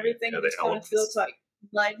everything just kind of feels like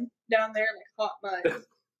mud down there, like hot mud.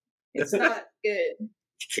 It's not good.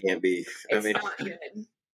 Can't be. It's not good.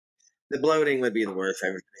 The bloating would be the worst. I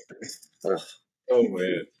would think. Oh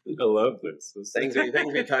man, I love this. Things we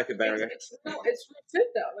talk about. No, it's legit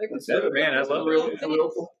though. Like it's man, I love it.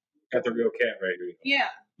 Got the real cat right here. Yeah.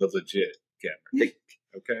 The legit cat.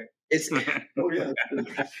 Okay. It's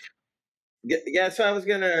yeah. So I was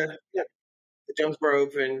gonna the Jonesboro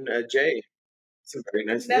Open. Jay, some very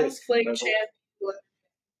nice. That was Flake Champ.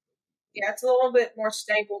 Yeah, it's a little bit more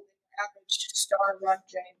stable than the average star run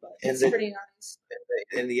jay, but it's pretty nice.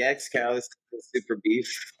 And the X cow is super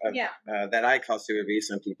beef. That I call super beef.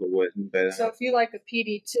 Some people wouldn't, but so if you like a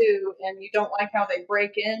PD2 and you don't like how they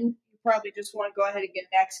break in, you probably just want to go ahead and get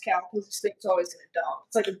an X cow because this thing's always going to dump.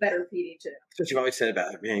 It's like a better PD2. That's what you've always said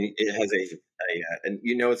about it. Man, it has and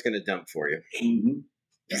you know it's going to dump for you. Mm-hmm.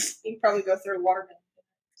 You can probably go through a water bin.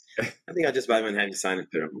 I think I'll just buy them and have you sign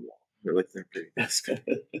it, put them on the wall. They're pretty nice.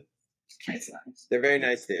 That's nice. They're very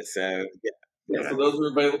nice too. So yeah. So those are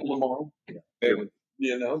available tomorrow. Yeah.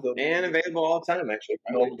 You know, and available all the time actually.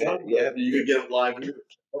 All the time. Yeah, you can get them live here.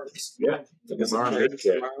 Yeah. Tomorrow, if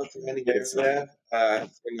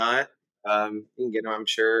not, you can get them, I'm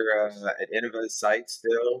sure, at Innova's site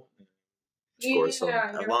still. Of course,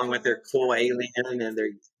 along with their cool alien and their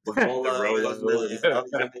all these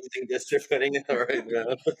amazing discs they're putting in right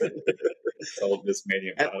now. All this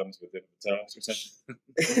medium bottoms with the tops or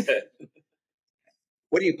something.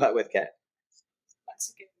 What do you putt with, Kat?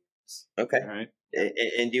 Okay. All right.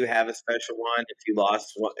 And do you have a special one? If you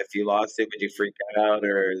lost it, would you freak out,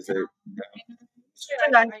 or is it?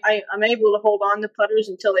 I'm able to hold on to putters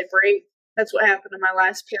until they break. That's what happened in my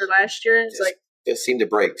last pair last year. It's like it seemed to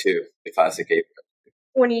break too. The classic 8.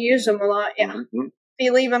 When you use them a lot, yeah. Mm-hmm. If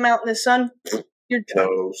you leave them out in the sun, you're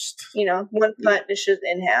toast. You know, one putt is just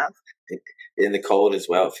in half. In the cold as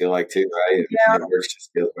well, I feel like too, right? Yeah. It works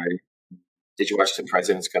just feels right. Did you watch the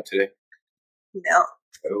President's Cup today? No.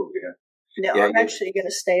 Oh yeah. No, yeah, I'm actually going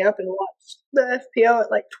to stay up and watch the FPO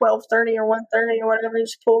at like 12:30 or 1:30 or whatever.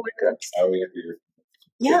 Just pull like a. Oh yeah.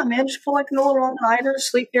 Yeah, man, just pull like an little all-nighter,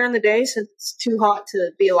 sleep during the day since it's too hot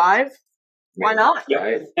to be alive. Why not?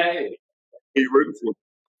 Yeah. Hey, who do you root for?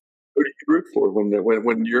 Who do you root for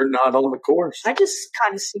when you're not on the course? I just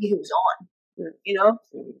kind of see who's on. You know,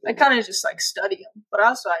 I kind of just like study them, but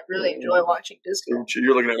also I really enjoy watching disc golf.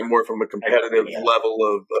 You're looking at it more from a competitive level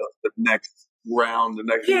of the next round, the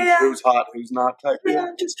next who's hot, who's not type. Yeah,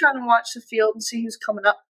 I'm just trying to watch the field and see who's coming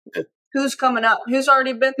up. Who's coming up? Who's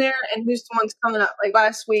already been there, and who's the ones coming up? Like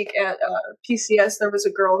last week at PCS, there was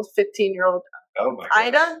a girl, 15-year-old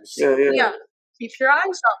Ida. Yeah. Keep your eyes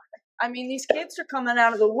on her. I mean, these kids are coming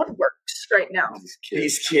out of the woodworks right now.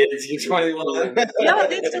 These kids, you're 21. Yeah,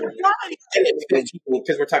 because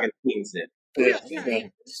we're talking teens then. Yeah.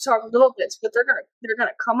 Just talk little bits, but they're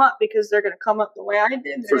gonna come up because they're gonna come up the way I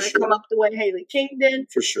did. They're gonna come up the way Haley King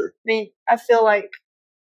did. For sure. I mean, I feel like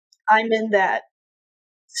I'm in that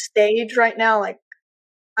stage right now. Like,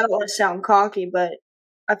 I don't want to sound cocky, but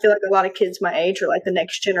I feel like a lot of kids my age are like the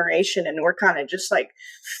next generation, and we're kind of just like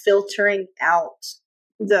filtering out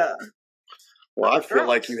the. Well, I feel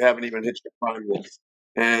like you haven't even hit your prime yet,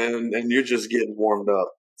 and you're just getting warmed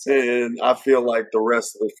up. And I feel like the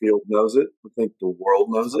rest of the field knows it. I think the world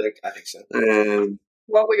knows it. I think so. And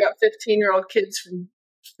well, we got 15-year-old kids from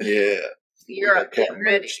Europe getting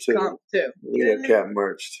ready to come too. Yeah, Cat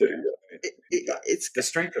Mertsch too. It's the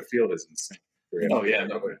strength of field is insane. Oh yeah,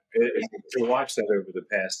 no. To watch that over the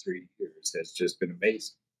past 3 years has just been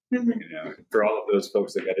amazing. Mm-hmm. You know, for all of those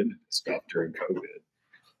folks that got into this stuff during COVID,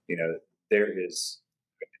 you know, there is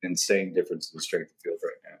an insane difference in the strength of field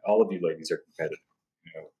right now. All of you ladies are competitive.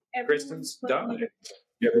 You know, Kristen's dominant.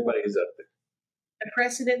 Everybody is up there. The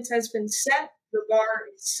precedence has been set. The bar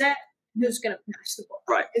is set. Who's going to pass the ball?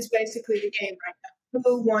 Right. It's basically the game right now.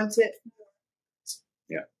 Who wants it?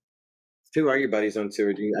 Yeah. Who are your buddies on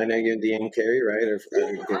tour? I know you and Deanne Carey, right?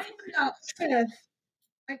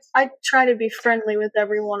 I try to be friendly with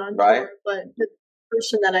everyone on tour, but the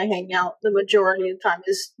person that I hang out the majority of the time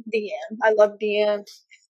is Deanne. I love Deanne.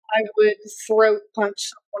 I would throat punch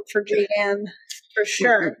someone for Deanne for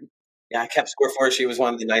sure. Yeah, I kept score for her. She was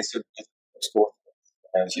one of the nicest score.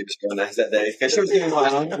 She was real nice that day because she was doing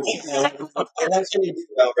well. And that's when you do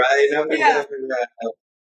well, right? Yeah.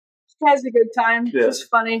 She has a good time. Yeah. She's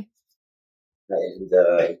funny. And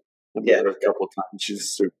a couple times.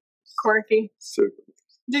 She's super quirky. Super.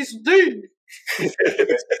 This dude. It's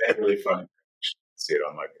really fun. See it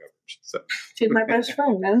on my coverage. So. She's my best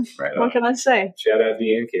friend, man. Right what can I say? Shout out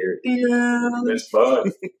Deanne Carey. Yeah. That's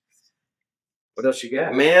fun. What else you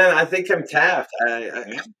got? Man, I think I'm tapped.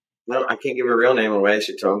 No, I can't give her real name away.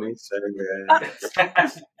 She told me. So, I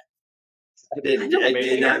didn't.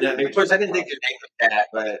 Of course, I didn't think your name was Kat,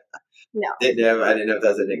 but I didn't know if that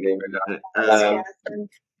was a nickname or not.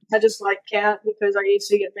 I just like Kat because I used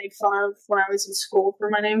to get made fun of when I was in school for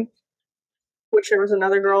my name. Which there was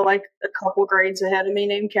another girl like a couple grades ahead of me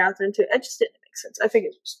named Catherine too. It just didn't make sense. I think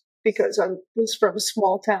it was because I was from a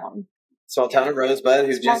small town. Small town of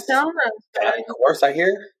Rosebud. Small town of Rosebud. Of course, I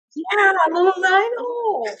hear. Yeah, little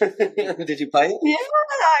 9-hole. Did you play it? Yeah,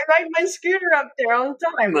 I ride my scooter up there all the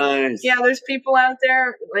time. Nice. Yeah, there's people out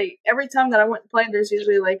there. Like every time that I went and played, there's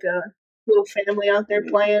usually like a little family out there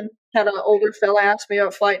playing. Had an older fella ask me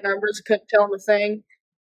about flight numbers. Couldn't tell him a thing.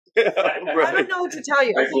 Right. I don't know what to tell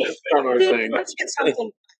you. Dude, let's get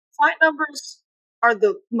something. Flight numbers are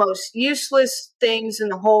the most useless things in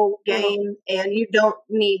the whole game, and you don't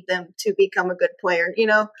need them to become a good player. You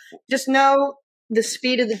know, just know the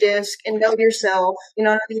speed of the disc and know yourself. You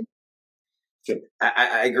know what I mean?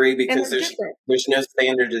 I agree because there's no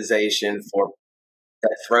standardization for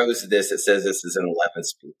that throws this. It says this is an 11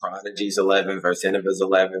 speed. Prodigy's 11 versus Innova's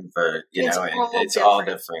 11 for it's all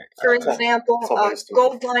different. For example,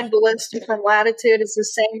 Goldline Ballista from Latitude is the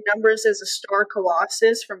same numbers as a Star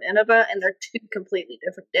Colossus from Innova, and they're two completely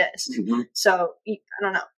different discs. Mm-hmm. So I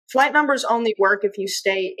don't know. Flight numbers only work if you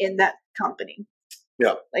stay in that company.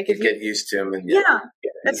 Yeah, like if you get used to them, and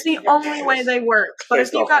that's the only way they work. But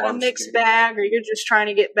if you got a mixed bag, or you're just trying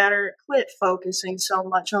to get better, quit focusing so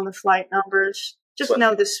much on the flight numbers. Just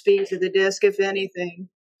know the speed of the disc, if anything.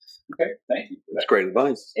 Okay, thank you. That's great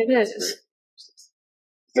advice. It is.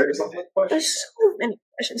 There's so many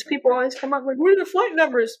questions. People always come up like, what are the flight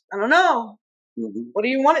numbers? I don't know. Mm-hmm. What do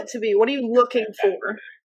you want it to be? What are you looking for?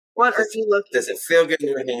 What are you looking for? Does it feel good in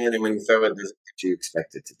your hand? And when you throw it, does it what you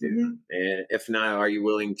expect it to do? Mm-hmm. And if not, are you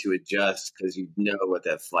willing to adjust because you know what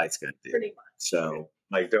that flight's going to do? Pretty much. So,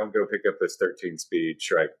 like, don't go pick up this 13-speed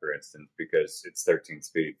Shrike, for instance, because it's 13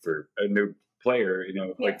 speed for a new player. You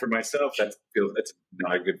know, like for myself, that's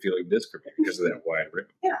not a good feeling disc for me because of that wide rim.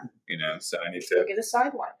 Yeah. You know, so I need to get a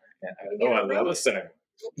sidewinder. Yeah. I love a sidewinder.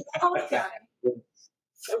 Hawkeye.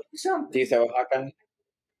 Do you throw a Hawkeye?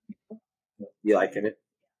 You liking it?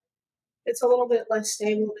 It's a little bit less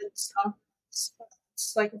stable than stock.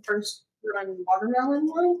 It's like a first run watermelon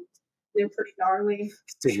one. They're pretty gnarly.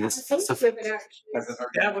 That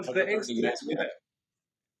was the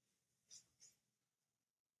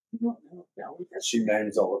She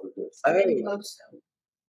names all of the discs. I really love so.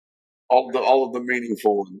 All of the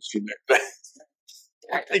meaningful ones. She named that.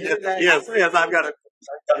 Yes, I've got it.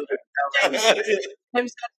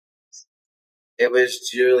 It was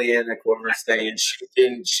Juliana Corvus saying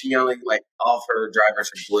she only like all of her drivers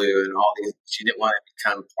are blue and all these. She didn't want to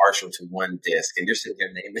become partial to one disc. And you're sitting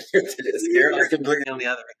here naming your disc. You're like completely on the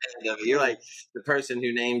other end of it. You're like the person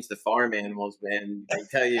who names the farm animals, man. They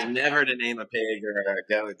tell you never to name a pig or a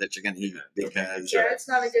goat that you're going to eat because it's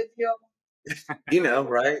not a good deal. You know,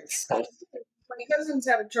 right? My cousins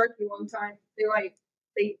had a turkey one time. They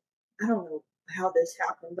I don't know how this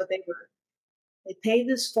happened, but they paid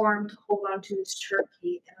this farm to hold on to this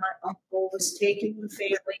turkey, and my uncle was taking the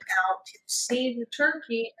family out to see the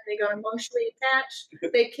turkey, and they got emotionally attached.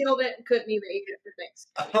 They killed it and couldn't even eat it for things.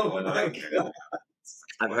 Oh my God.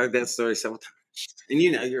 I've heard that story several times. And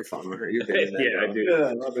you know, you're a farmer. You're good at that. Yeah, I do. Yeah,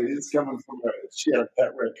 I mean, it's coming from she had a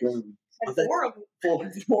pet raccoon.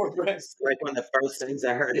 Four breasts. Like one of the first things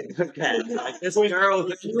I heard in the past. Like, this girl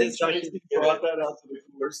brought that out to the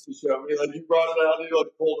course to show me. Like, you brought it out and you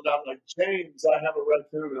like pulled it out like, James, I have a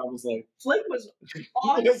raccoon. And I was like, Flick was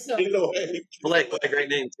awesome. Flick, what a great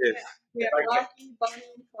name, too. Yeah. We had Rocky, Bunny,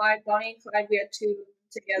 and Clyde. Bunny and Clyde, we had two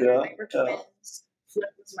together. Yeah. They were twins.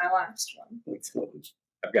 Flick was my last one. That's funny.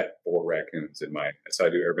 I've got 4 raccoons in so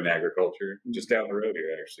I do urban agriculture just down the road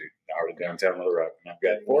here, actually, an hour to downtown Little Rock. And I've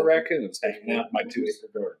got 4 raccoons hanging out my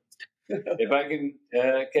 2-acre garden. If I can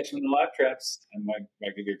catch them in the live traps, I might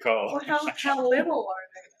give you a call. Well, how little are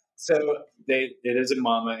they? So it is a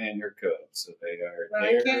mama and her cub. So they are. Well,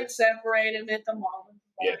 I can't separate them at the moment.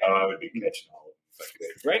 Yeah, I would be catching all of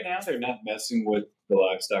them. Right now, they're not messing with the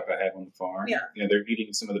livestock I have on the farm. Yeah. You know, they're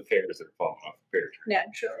eating some of the pears that are falling off the pear tree.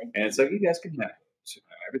 Naturally. And it's like, you guys can have it.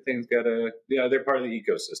 Everything's got they're part of the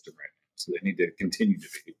ecosystem right now. So they need to continue to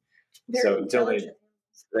be.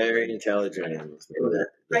 Very intelligent animals.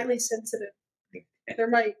 Highly sensitive. Their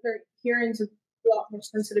hearing's a lot more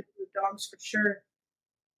sensitive to the dogs for sure.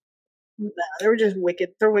 Nah, they were just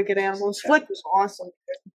wicked. They're wicked animals. Flick was awesome.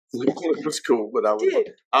 It was cool, but I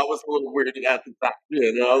was a little weirded at the time.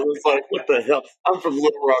 You know, I was like, what the hell? I'm from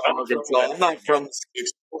Little Rock, Arkansas. I'm not from the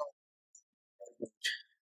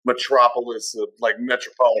metropolis of like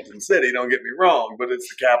metropolitan city, don't get me wrong, but it's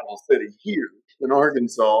the capital city here in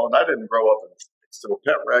Arkansas, and I didn't grow up in the States. So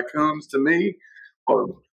pet raccoons to me are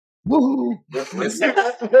woohoo.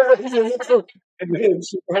 And then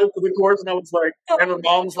she went to the course, and I was like, and her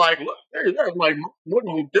mom's like, look, there's like, what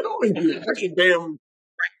are you doing here? You damn,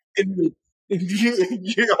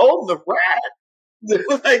 you're holding the rat.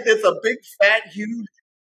 Like, it's a big, fat, huge,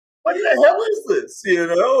 what the hell is this? You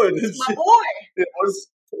know? And it's my boy. It was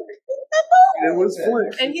It was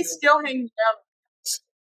Flick. And he still hangs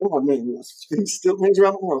around. Oh, man. He still hangs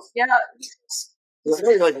around the house. Yeah.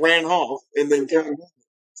 He like ran off and then came back.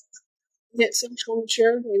 Get sexual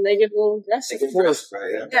maturity and they get a little aggressive. Of course,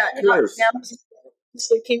 right? Yeah, Of course. now it's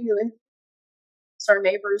like it's our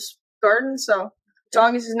neighbor's garden, so as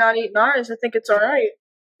long as he's not eating ours, I think it's all right.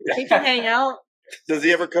 He can hang out. Does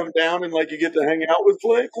he ever come down and like you get to hang out with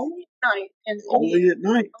Flick? Only at night. Only at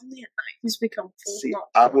night. Only at night. He's become full. See,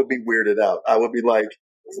 I would be weirded out. I would be like,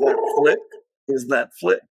 is that Flick? Is that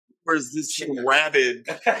Flick? Or is this some rabid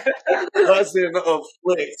cousin of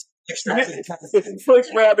Flick's? Flick's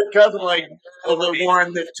rabid cousin, like the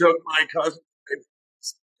one that took my cousin.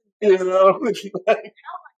 You know? Like,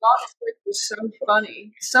 Last week was so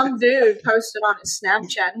funny. Some dude posted on his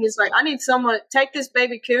Snapchat. And he's like, "I need someone to take this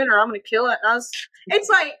baby coon, or I'm going to kill it." And it's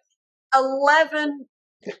like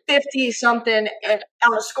 11:50 something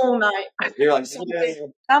on a school night. You're like,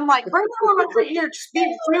 I'm like, "Bring him over here. Just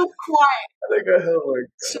be real quiet." I think I have like.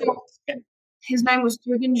 So his name was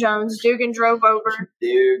Dugan Jones. Dugan drove over.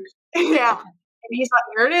 dude. Yeah, and he's like,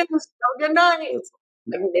 "Here it is. Have a good night."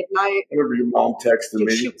 Like midnight. I remember your mom texted Dude,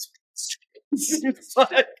 me. she was It's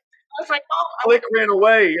like, I was like, "Oh, Flick ran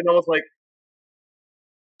away, and I was like,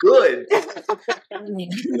 good. You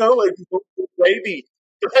know, like, baby,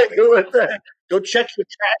 like, go with that. Go check the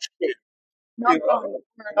trash can. no."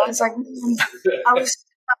 I was like, I was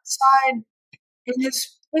outside, and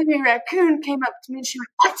this baby raccoon came up to me, and she went,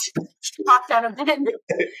 "What?" She popped out of bed,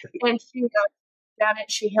 and she got it.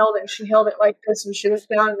 She held it. She held it like this, and she looked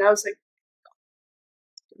down, and I was like,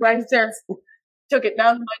 right there. Took it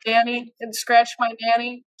down to my nanny and scratched my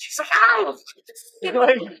nanny. She's like, "Ow!"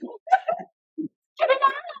 Like, get it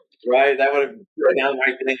out. Right, that would have been down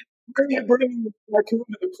right there. Bring the raccoon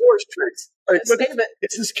to the porch tricks. Like, but Save it.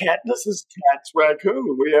 it's his cat. This is Cat's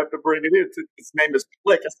raccoon. We have to bring it in. Its name is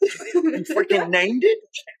Flick. You freaking named it?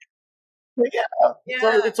 Yeah.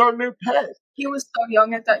 It's our new pet. He was so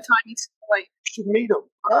young at that time. He's like, You should meet him.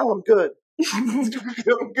 Oh, I'm good. I'm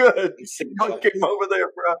good. I came over there,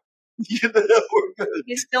 bro. You know, we're good.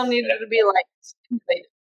 he still needed to be like,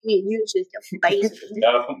 "He was just a baby.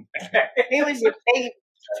 He was your baby."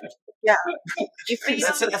 Yeah. You feed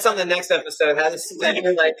him? That's on the next episode. How to sleep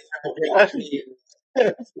like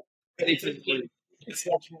ready for the game.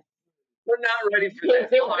 We're not ready for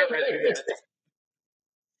that.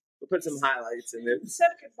 We'll put some highlights in there.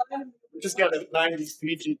 We just got a 90s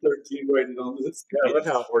PG-13 rated on this. I love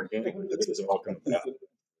how organic this is all coming out.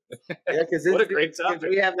 Yeah, because What a great topic.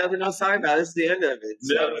 we have nothing else to talk about. This is the end of it.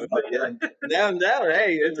 So, no.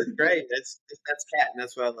 Hey, this is great. That's Kat, and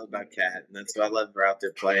that's what I love about Kat, and that's what I love her out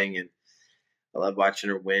there playing, and I love watching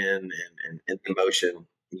her win and emotion.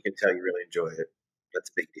 You can tell you really enjoy it. That's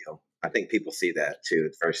a big deal. I think people see that too.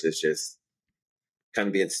 At first, it's just kind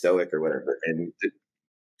of being stoic or whatever, and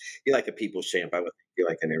you're like a people's champ. I would feel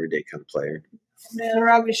like an everyday kind of player. Man,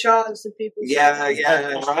 Robbie Shaw is the people. Yeah.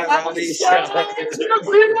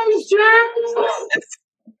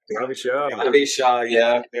 Robbie Shaw. Robbie Shaw,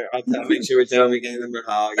 yeah. I'll make sure we tell him we gave him a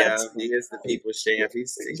hog. Yeah, he is the people's champ.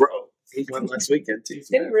 He won last weekend too. Did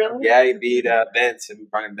he really? Yeah, he beat Bence and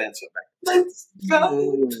Brian Bence. Let's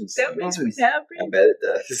go. That makes me happy. I bet it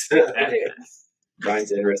does.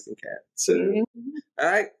 Brian's an interesting cat. So, all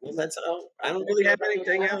right. Well, that's all. I don't really have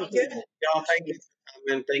anything else. Y'all, thank you for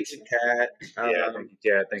coming. Thank you, Kat.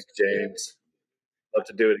 Thanks, James. Love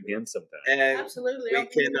to do it again sometime. And Absolutely. we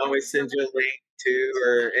can always send you a link to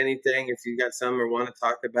or anything if you got some or want to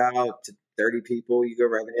talk about to 30 people. You go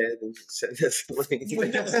right ahead and send us a link.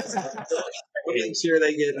 We'll make sure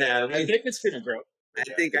they get now. I think it's going to grow.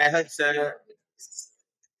 I hope so.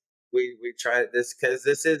 We tried this because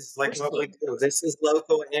this is like what we do. This is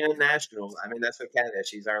local and national. I mean, that's what Kat is.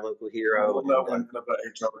 She's our local hero. I don't know when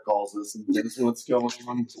HR calls us and thinks what's going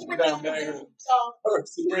on. Down there.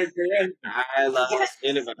 I love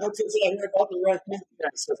Innova. What's this I hear about the raccoon?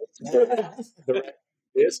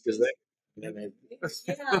 Yes, because the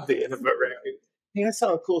Innova record. Hey, I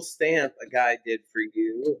saw a cool stamp a guy did for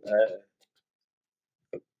you.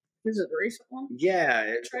 This is the recent one?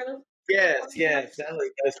 Yeah. Trailer? Yes. Sounds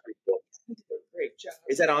like that's pretty cool. Great job.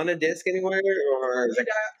 Is that on a disc anywhere or?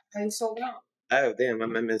 I sold out. Oh damn! I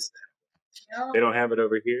missed Yeah. They don't have it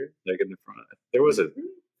over here, like in the front. There was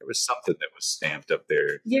something that was stamped up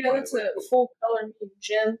there. Yeah, that's a full color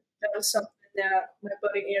gem. That was something that my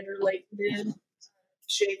buddy Andrew Lake did.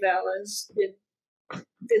 Shay Vallis did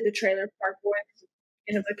the trailer park with.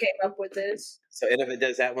 Innova came up with this. So Innova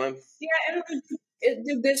does that one? Yeah, Innova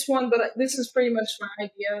did this one, but this is pretty much my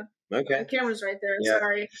idea. Okay. The camera's right there. Yeah.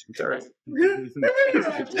 Sorry. It's all right.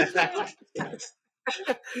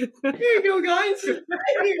 Here you go, guys.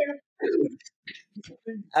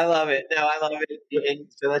 I love it. No, I love it. And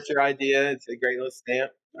so that's your idea. It's a great little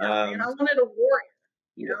stamp. And I wanted a warrior,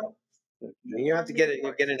 you know. You have to get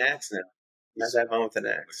an axe now. You have to have fun with an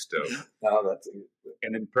axe. Oh, that's it.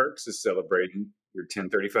 And then Perks is celebrating your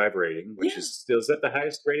 1035 rating, which is that the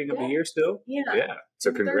highest rating of the year still? Yeah. Yeah.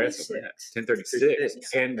 So congrats on that.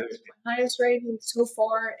 1036. And That's my highest rating so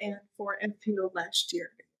far, and for FPO last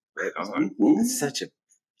year. right on. That's such a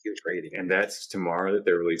huge rating. And that's tomorrow that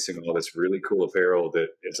they're releasing all this really cool apparel that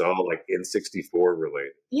is all like N64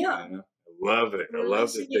 related. Yeah. I love it. I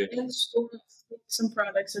love that they. In store. Some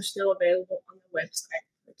products are still available on the website.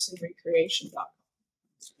 It's in recreation.com.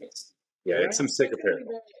 Yeah, it's some sick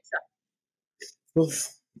apparel.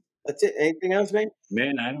 That's it. Anything else, man?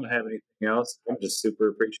 Man, I don't have anything else. I'm just super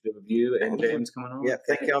appreciative of you and James coming on. Yeah,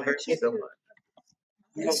 thank y'all very much.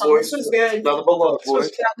 So This was good. Nothing but love,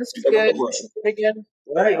 boys. This is good. Again.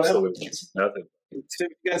 Right, well, Absolutely. Nothing. what's you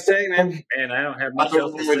gonna say, man? Man, I don't have I much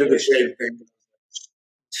else don't to really do the say. same thing.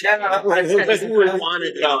 Shut up. I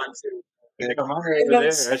wanted it on. Come on over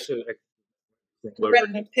there. I should.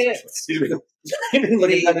 Red the pits.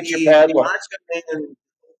 Looking at your padlock. Macho Man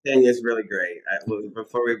thing is really great.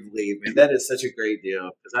 Before we leave, man, that is such a great deal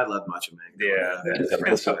because I love Macho Man. Yeah, that is a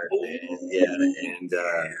wrestler.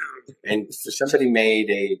 And for somebody made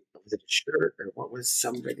was it a shirt or what was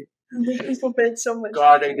somebody? People paid so much.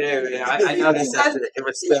 God, they do. Yeah, I noticed that it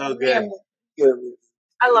was so good.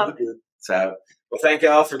 I love it. So, well, thank you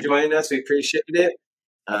all for joining us. We appreciate it.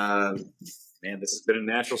 Man, this has been a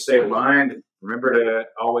natural state of mind. Remember to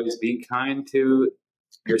always be kind to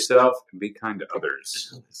yourself and be kind to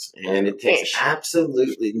others. And it takes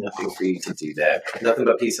absolutely nothing for you to do that. Nothing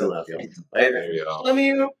but peace and love, y'all. Later. There you go. Love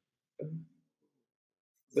you.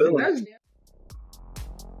 Boom. That was